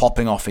corns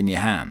popping off in your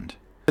hand.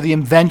 The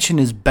invention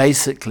is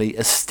basically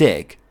a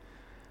stick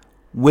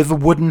with a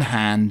wooden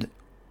hand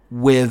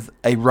with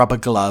a rubber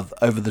glove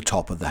over the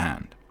top of the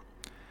hand.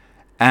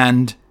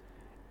 And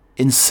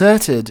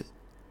inserted,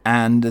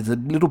 and the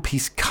little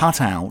piece cut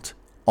out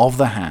of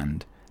the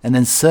hand and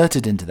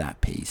inserted into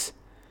that piece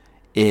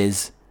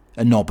is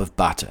a knob of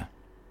butter.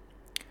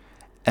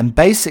 And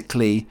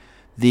basically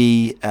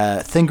the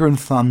finger and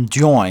thumb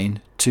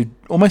join to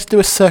almost do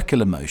a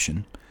circular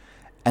motion,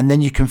 and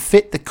then you can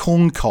fit the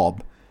corn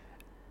cob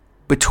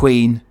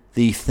between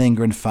the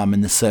finger and thumb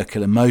in the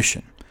circular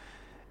motion.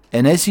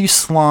 And as you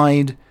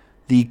slide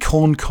the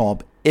corn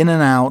cob in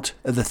and out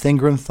of the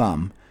finger and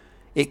thumb,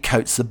 it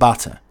coats the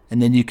butter.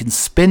 And then you can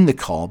spin the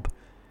cob,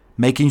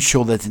 making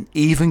sure there's an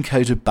even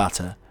coat of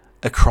butter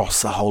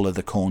across the whole of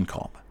the corn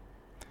cob.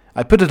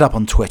 I put it up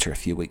on Twitter a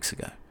few weeks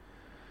ago.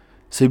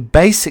 So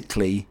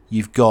basically,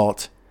 you've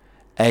got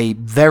a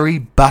very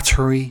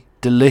buttery,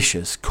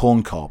 delicious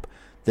corn cob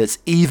that's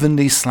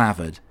evenly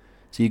slathered.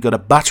 So you've got a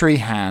buttery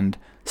hand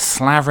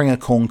slathering a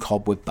corn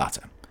cob with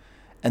butter.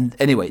 And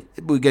anyway,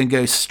 we're going to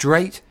go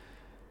straight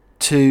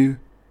to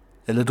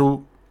a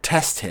little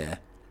test here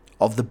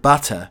of the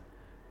butter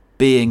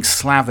being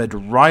slathered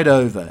right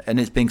over, and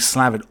it's being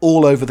slathered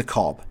all over the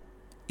cob,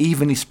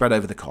 evenly spread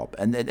over the cob.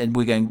 And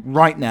we're going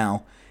right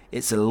now,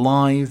 it's a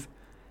live,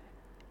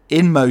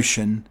 in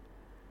motion,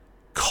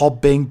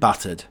 cob being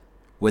buttered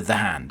with the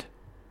hand.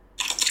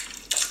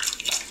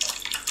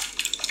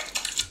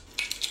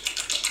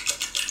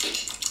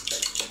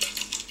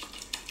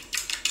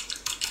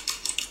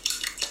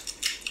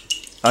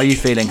 Are you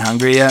feeling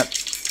hungry yet?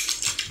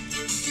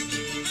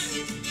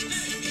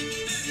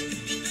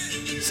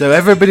 So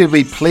everybody will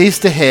be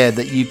pleased to hear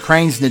that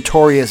Ukraine's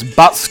notorious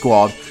butt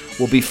squad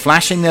will be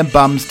flashing their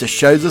bums to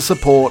show the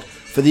support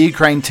for the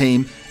Ukraine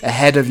team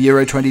ahead of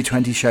Euro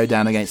 2020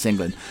 showdown against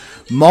England.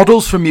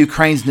 Models from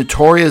Ukraine's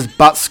notorious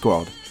butt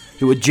squad,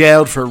 who were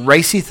jailed for a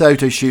racy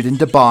photo shoot in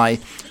Dubai,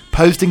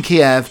 posed in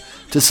Kiev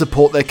to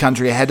support their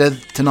country ahead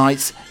of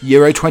tonight's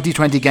Euro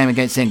 2020 game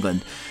against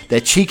England.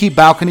 Their cheeky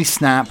balcony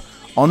snap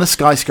on a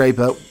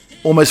skyscraper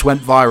almost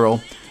went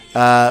viral,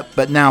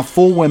 but now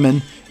 4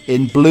 women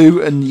in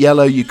blue and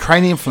yellow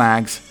Ukrainian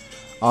flags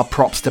are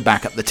props to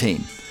back up the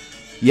team.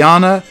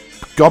 Yana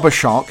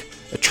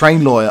Gobashok, a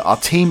trained lawyer, our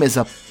team is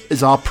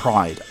our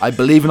pride. I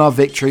believe in our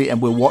victory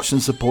and we'll watch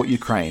and support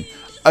Ukraine.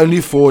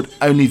 Only forward,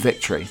 only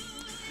victory.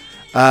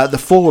 The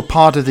 4 were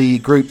part of the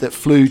group that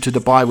flew to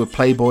Dubai with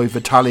Playboy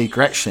Vitaly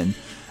Gretshin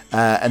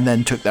and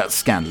then took that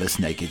scandalous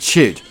naked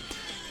shoot.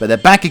 But they're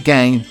back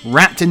again,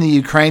 wrapped in the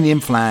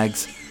Ukrainian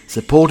flags,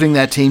 supporting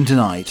their team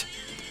tonight.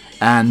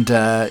 And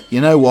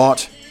you know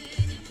what?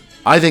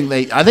 I think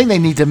they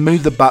need to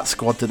move the butt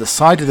squad to the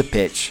side of the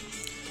pitch,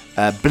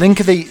 blink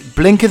of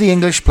the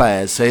English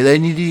players, so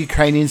only the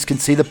Ukrainians can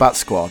see the butt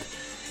squad.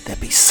 They'll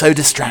be so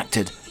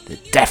distracted, they're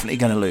definitely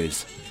going to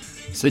lose.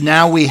 So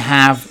now we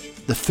have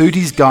the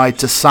foodie's guide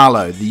to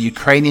Salo, the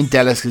Ukrainian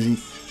delicacy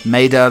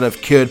made out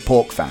of cured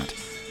pork fat.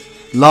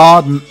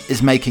 Lard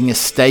is making a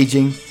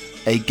staging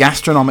a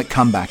gastronomic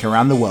comeback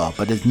around the world,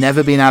 but has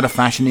never been out of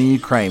fashion in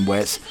Ukraine,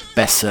 where it's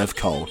best served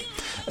cold.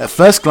 At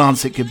first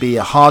glance, it could be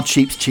a hard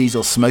sheep's cheese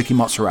or smoky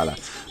mozzarella,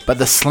 but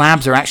the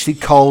slabs are actually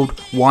cold,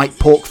 white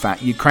pork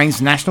fat.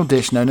 Ukraine's national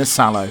dish, known as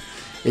Salo,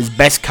 is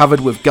best covered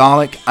with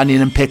garlic,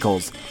 onion and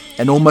pickles,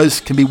 and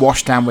almost can be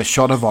washed down with a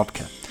shot of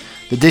vodka.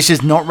 The dish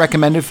is not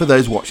recommended for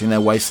those watching their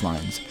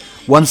waistlines.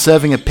 One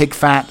serving of pig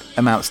fat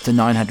amounts to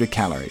 900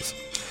 calories.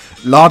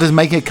 Lard is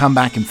making a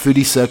comeback in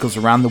foodie circles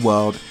around the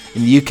world.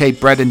 In the UK,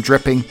 bread and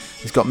dripping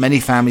has got many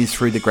families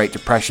through the Great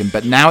Depression,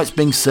 but now it's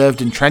being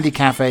served in trendy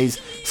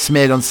cafes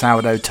smeared on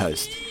sourdough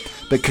toast.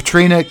 But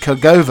Katerina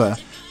Kogova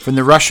from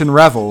the Russian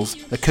Revels,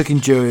 a cooking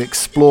duo who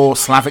explore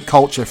Slavic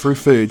culture through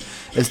food,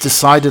 has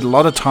decided a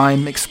lot of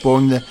time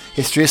exploring the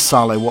history of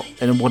Salo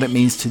and what it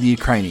means to the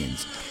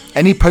Ukrainians.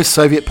 Any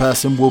post-Soviet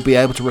person will be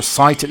able to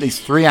recite at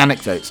least 3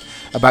 anecdotes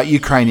about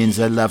Ukrainians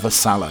that love of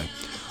Salo.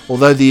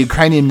 Although the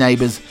Ukrainian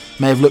neighbours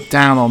may have looked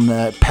down on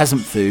the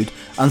peasant food,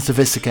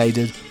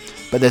 unsophisticated,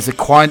 but there's a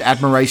quiet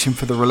admiration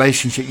for the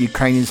relationship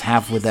Ukrainians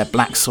have with their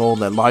black soil,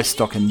 their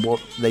livestock and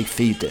what they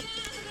feed it.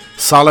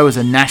 Salo is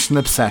a national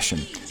obsession.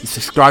 It's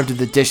described to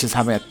the dish as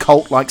having a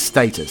cult-like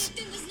status.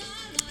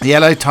 The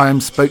LA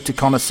Times spoke to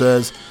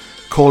connoisseurs,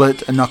 call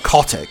it a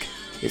narcotic.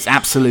 It's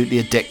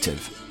absolutely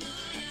addictive.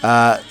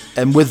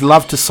 And with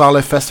Love to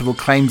Salo Festival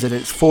claims that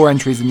it's 4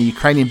 entries in the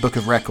Ukrainian Book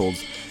of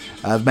Records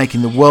of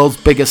making the world's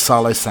biggest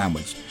Salo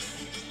sandwich.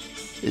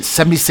 It's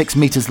 76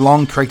 meters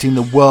long, creating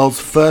the world's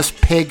first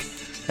pig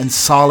and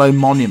Salo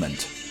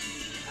monument,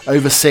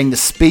 overseeing the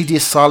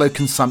speediest Salo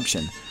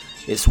consumption.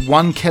 It's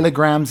 1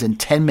 kilograms in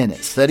 10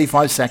 minutes,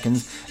 35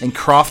 seconds, and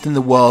crafting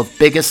the world's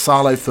biggest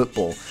Salo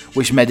football,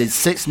 which measured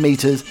 6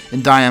 meters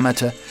in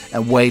diameter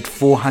and weighed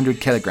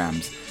 400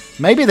 kilograms.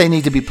 Maybe they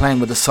need to be playing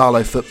with the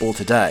Salo football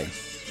today.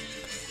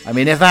 I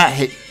mean, if that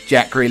hit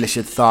Jack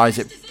Grealish's thighs,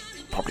 it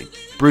probably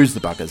bruised the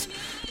buggers.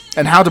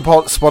 And how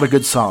to spot a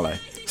good Salo.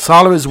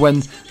 Salo is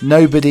when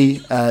nobody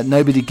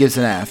gives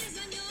an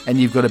F and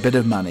you've got a bit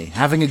of money.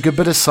 Having a good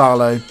bit of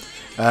Salo,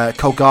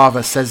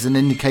 Kolgava says, is an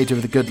indicator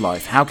of the good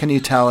life. How can you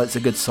tell it's a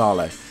good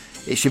Salo?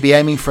 It should be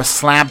aiming for a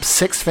slab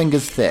 6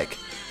 fingers thick.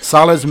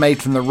 Salo is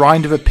made from the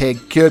rind of a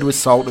pig, cured with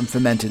salt and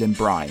fermented in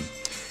brine.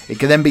 It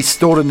can then be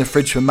stored in the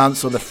fridge for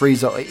months or the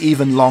freezer or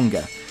even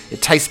longer.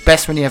 It tastes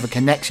best when you have a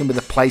connection with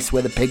the place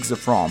where the pigs are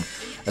from.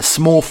 A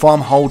small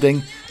farm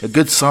holding, a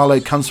good Salo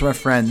comes from a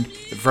friend,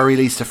 at very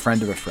least a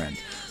friend of a friend.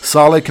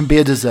 Salo can be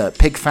a dessert.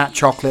 Pig fat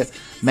chocolate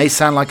may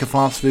sound like a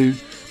fast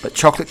food, but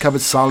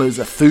chocolate-covered Salo is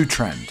a food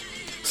trend.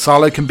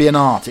 Salo can be an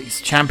art. It's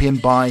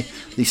championed by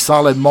the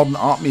Salo Modern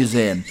Art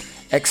Museum.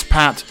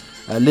 Expat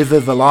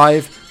Live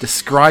Alive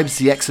describes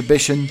the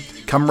exhibition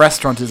come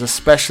restaurant as a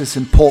specialist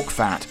in pork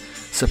fat,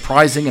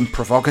 surprising and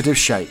provocative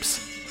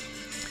shapes.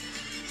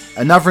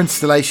 Another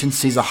installation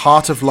sees a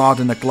heart of lard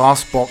in a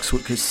glass box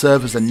which could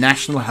serve as a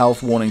national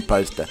health warning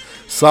poster.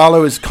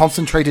 Salo is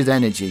concentrated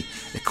energy,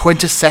 a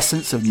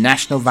quintessence of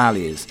national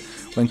values.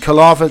 When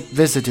Kolava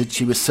visited,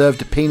 she was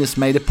served a penis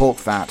made of pork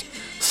fat,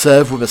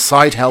 served with a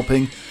side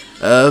helping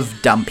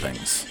of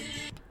dumplings.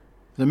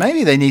 So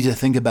maybe they need to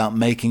think about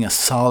making a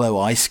Salo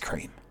ice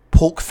cream,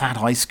 pork fat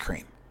ice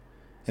cream.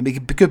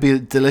 It could be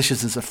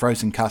delicious as a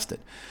frozen custard.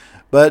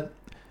 But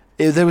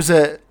there was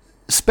a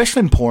special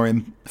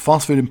emporium,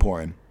 fast food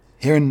emporium,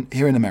 here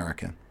in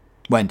America,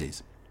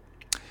 Wendy's.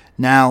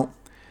 Now,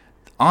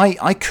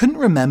 I couldn't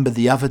remember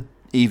the other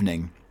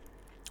evening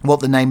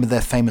what the name of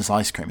their famous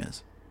ice cream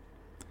is.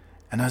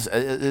 And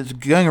it was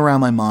going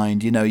around my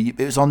mind, it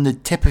was on the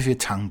tip of your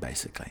tongue,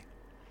 basically.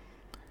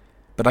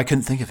 But I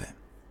couldn't think of it.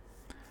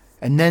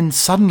 And then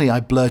suddenly I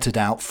blurted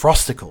out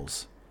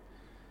Frosticles.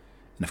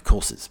 And of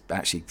course it's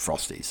actually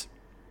Frosties.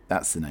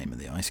 That's the name of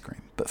the ice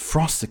cream. But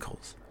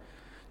Frosticles.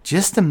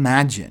 Just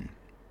imagine.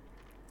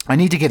 I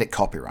need to get it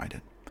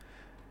copyrighted.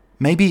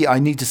 Maybe I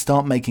need to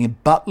start making a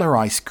Butler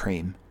ice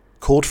cream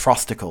called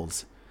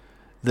Frosticles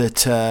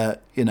that,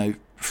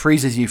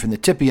 freezes you from the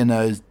tip of your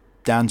nose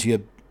down to your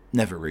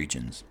nether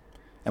regions.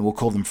 And we'll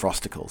call them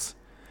Frosticles.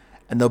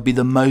 And they'll be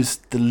the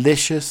most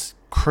delicious,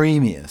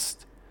 creamiest,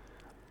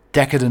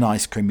 decadent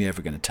ice cream you're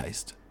ever going to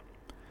taste.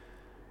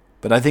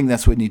 But I think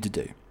that's what we need to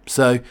do.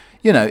 So,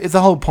 if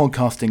the whole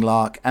podcasting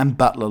lark and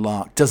Butler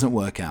lark doesn't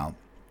work out,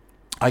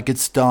 I could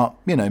start,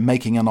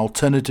 making an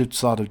alternative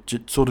sort of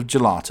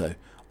gelato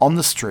on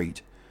the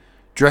street,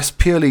 dressed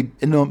purely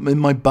in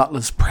my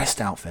butler's pressed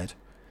outfit,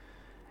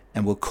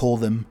 and we'll call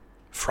them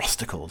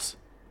Frosticles.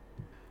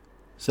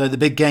 So the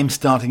big game's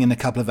starting in a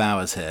couple of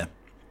hours here.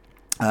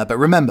 But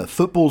remember,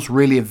 football's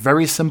really a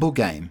very simple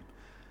game.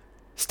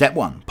 Step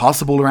 1, pass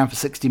the ball around for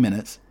 60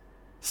 minutes.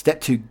 Step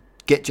 2,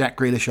 get Jack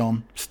Grealish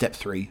on. Step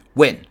 3,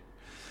 win.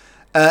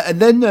 And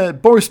then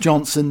Boris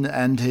Johnson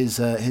and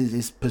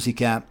his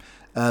pussycat,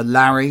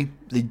 Larry,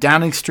 the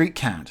Downing Street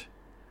cat,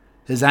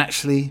 has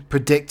actually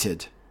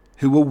predicted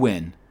who will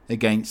win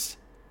against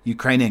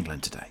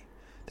Ukraine-England today.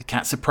 The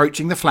cat's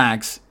approaching the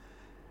flags,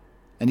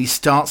 and he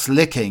starts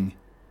licking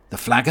the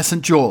flag of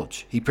St.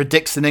 George. He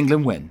predicts an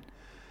England win.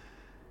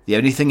 The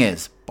only thing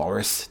is,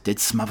 Boris did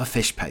smother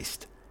fish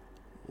paste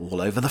all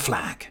over the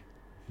flag.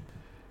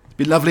 It's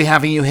been lovely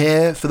having you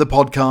here for the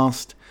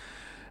podcast.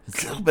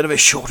 It's a little bit of a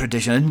shorter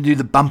edition. I didn't do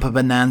the bumper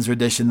bonanza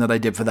edition that I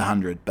did for the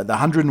 100, but the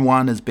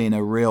 101 has been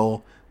a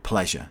real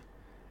pleasure.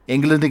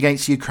 England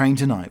against Ukraine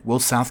tonight. Will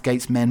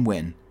Southgate's men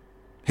win?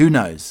 Who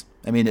knows?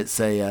 I mean, it's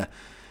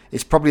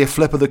probably a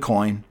flip of the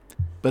coin,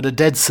 but a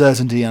dead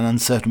certainty in an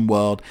uncertain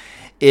world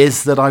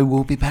is that I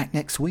will be back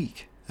next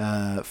week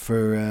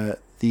for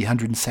the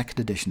 102nd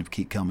edition of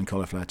Keep Calm and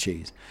Cauliflower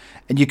Cheese.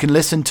 And you can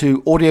listen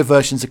to audio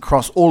versions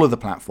across all of the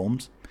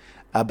platforms,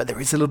 but there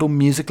is a little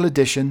musical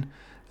edition,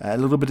 a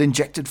little bit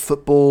injected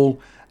football,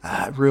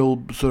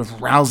 real sort of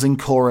rousing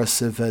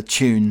chorus of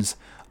tunes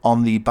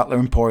on the Butler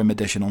Emporium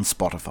edition on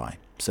Spotify.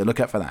 So look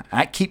out for that.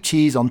 At Keep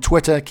Cheese on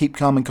Twitter, Keep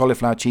Calm and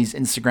Cauliflower Cheese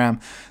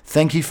Instagram.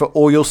 Thank you for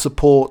all your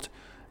support,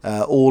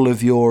 all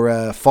of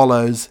your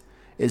follows.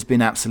 It's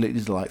been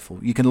absolutely delightful.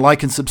 You can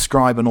like and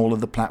subscribe on all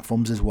of the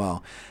platforms as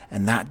well.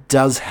 And that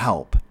does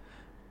help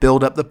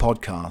build up the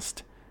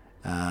podcast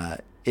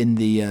in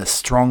the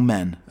strong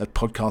men of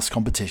podcast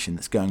competition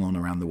that's going on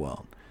around the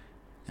world.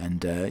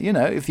 And,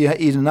 if you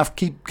eat enough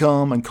Keep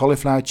Calm and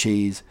Cauliflower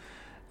Cheese,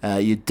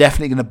 you're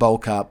definitely going to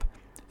bulk up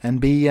and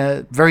be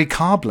very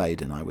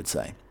carb-laden, I would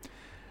say.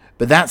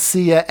 But that's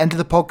the end of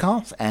the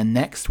podcast, and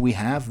next we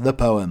have the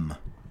poem.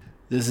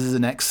 This is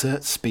an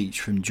excerpt speech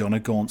from John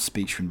of Gaunt's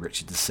speech from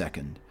Richard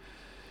II.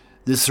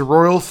 This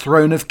royal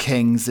throne of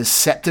kings, this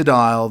sceptred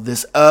isle,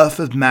 this earth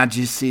of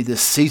majesty,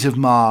 this seat of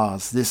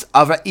Mars, this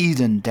other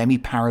Eden,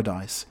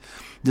 demi-paradise,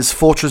 this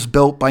fortress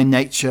built by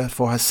nature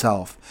for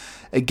herself,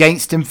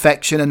 against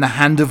infection and the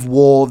hand of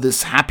war,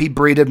 this happy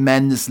breed of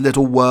men, this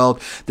little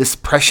world, this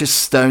precious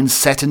stone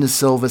set in the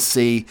silver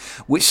sea,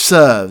 which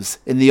serves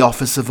in the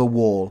office of a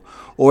wall,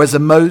 or as a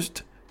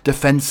most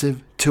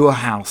defensive to a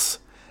house,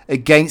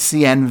 against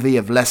the envy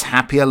of less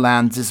happier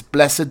lands, this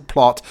blessed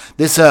plot,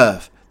 this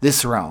earth,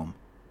 this realm,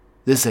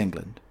 this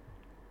England.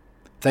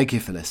 Thank you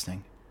for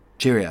listening.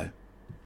 Cheerio.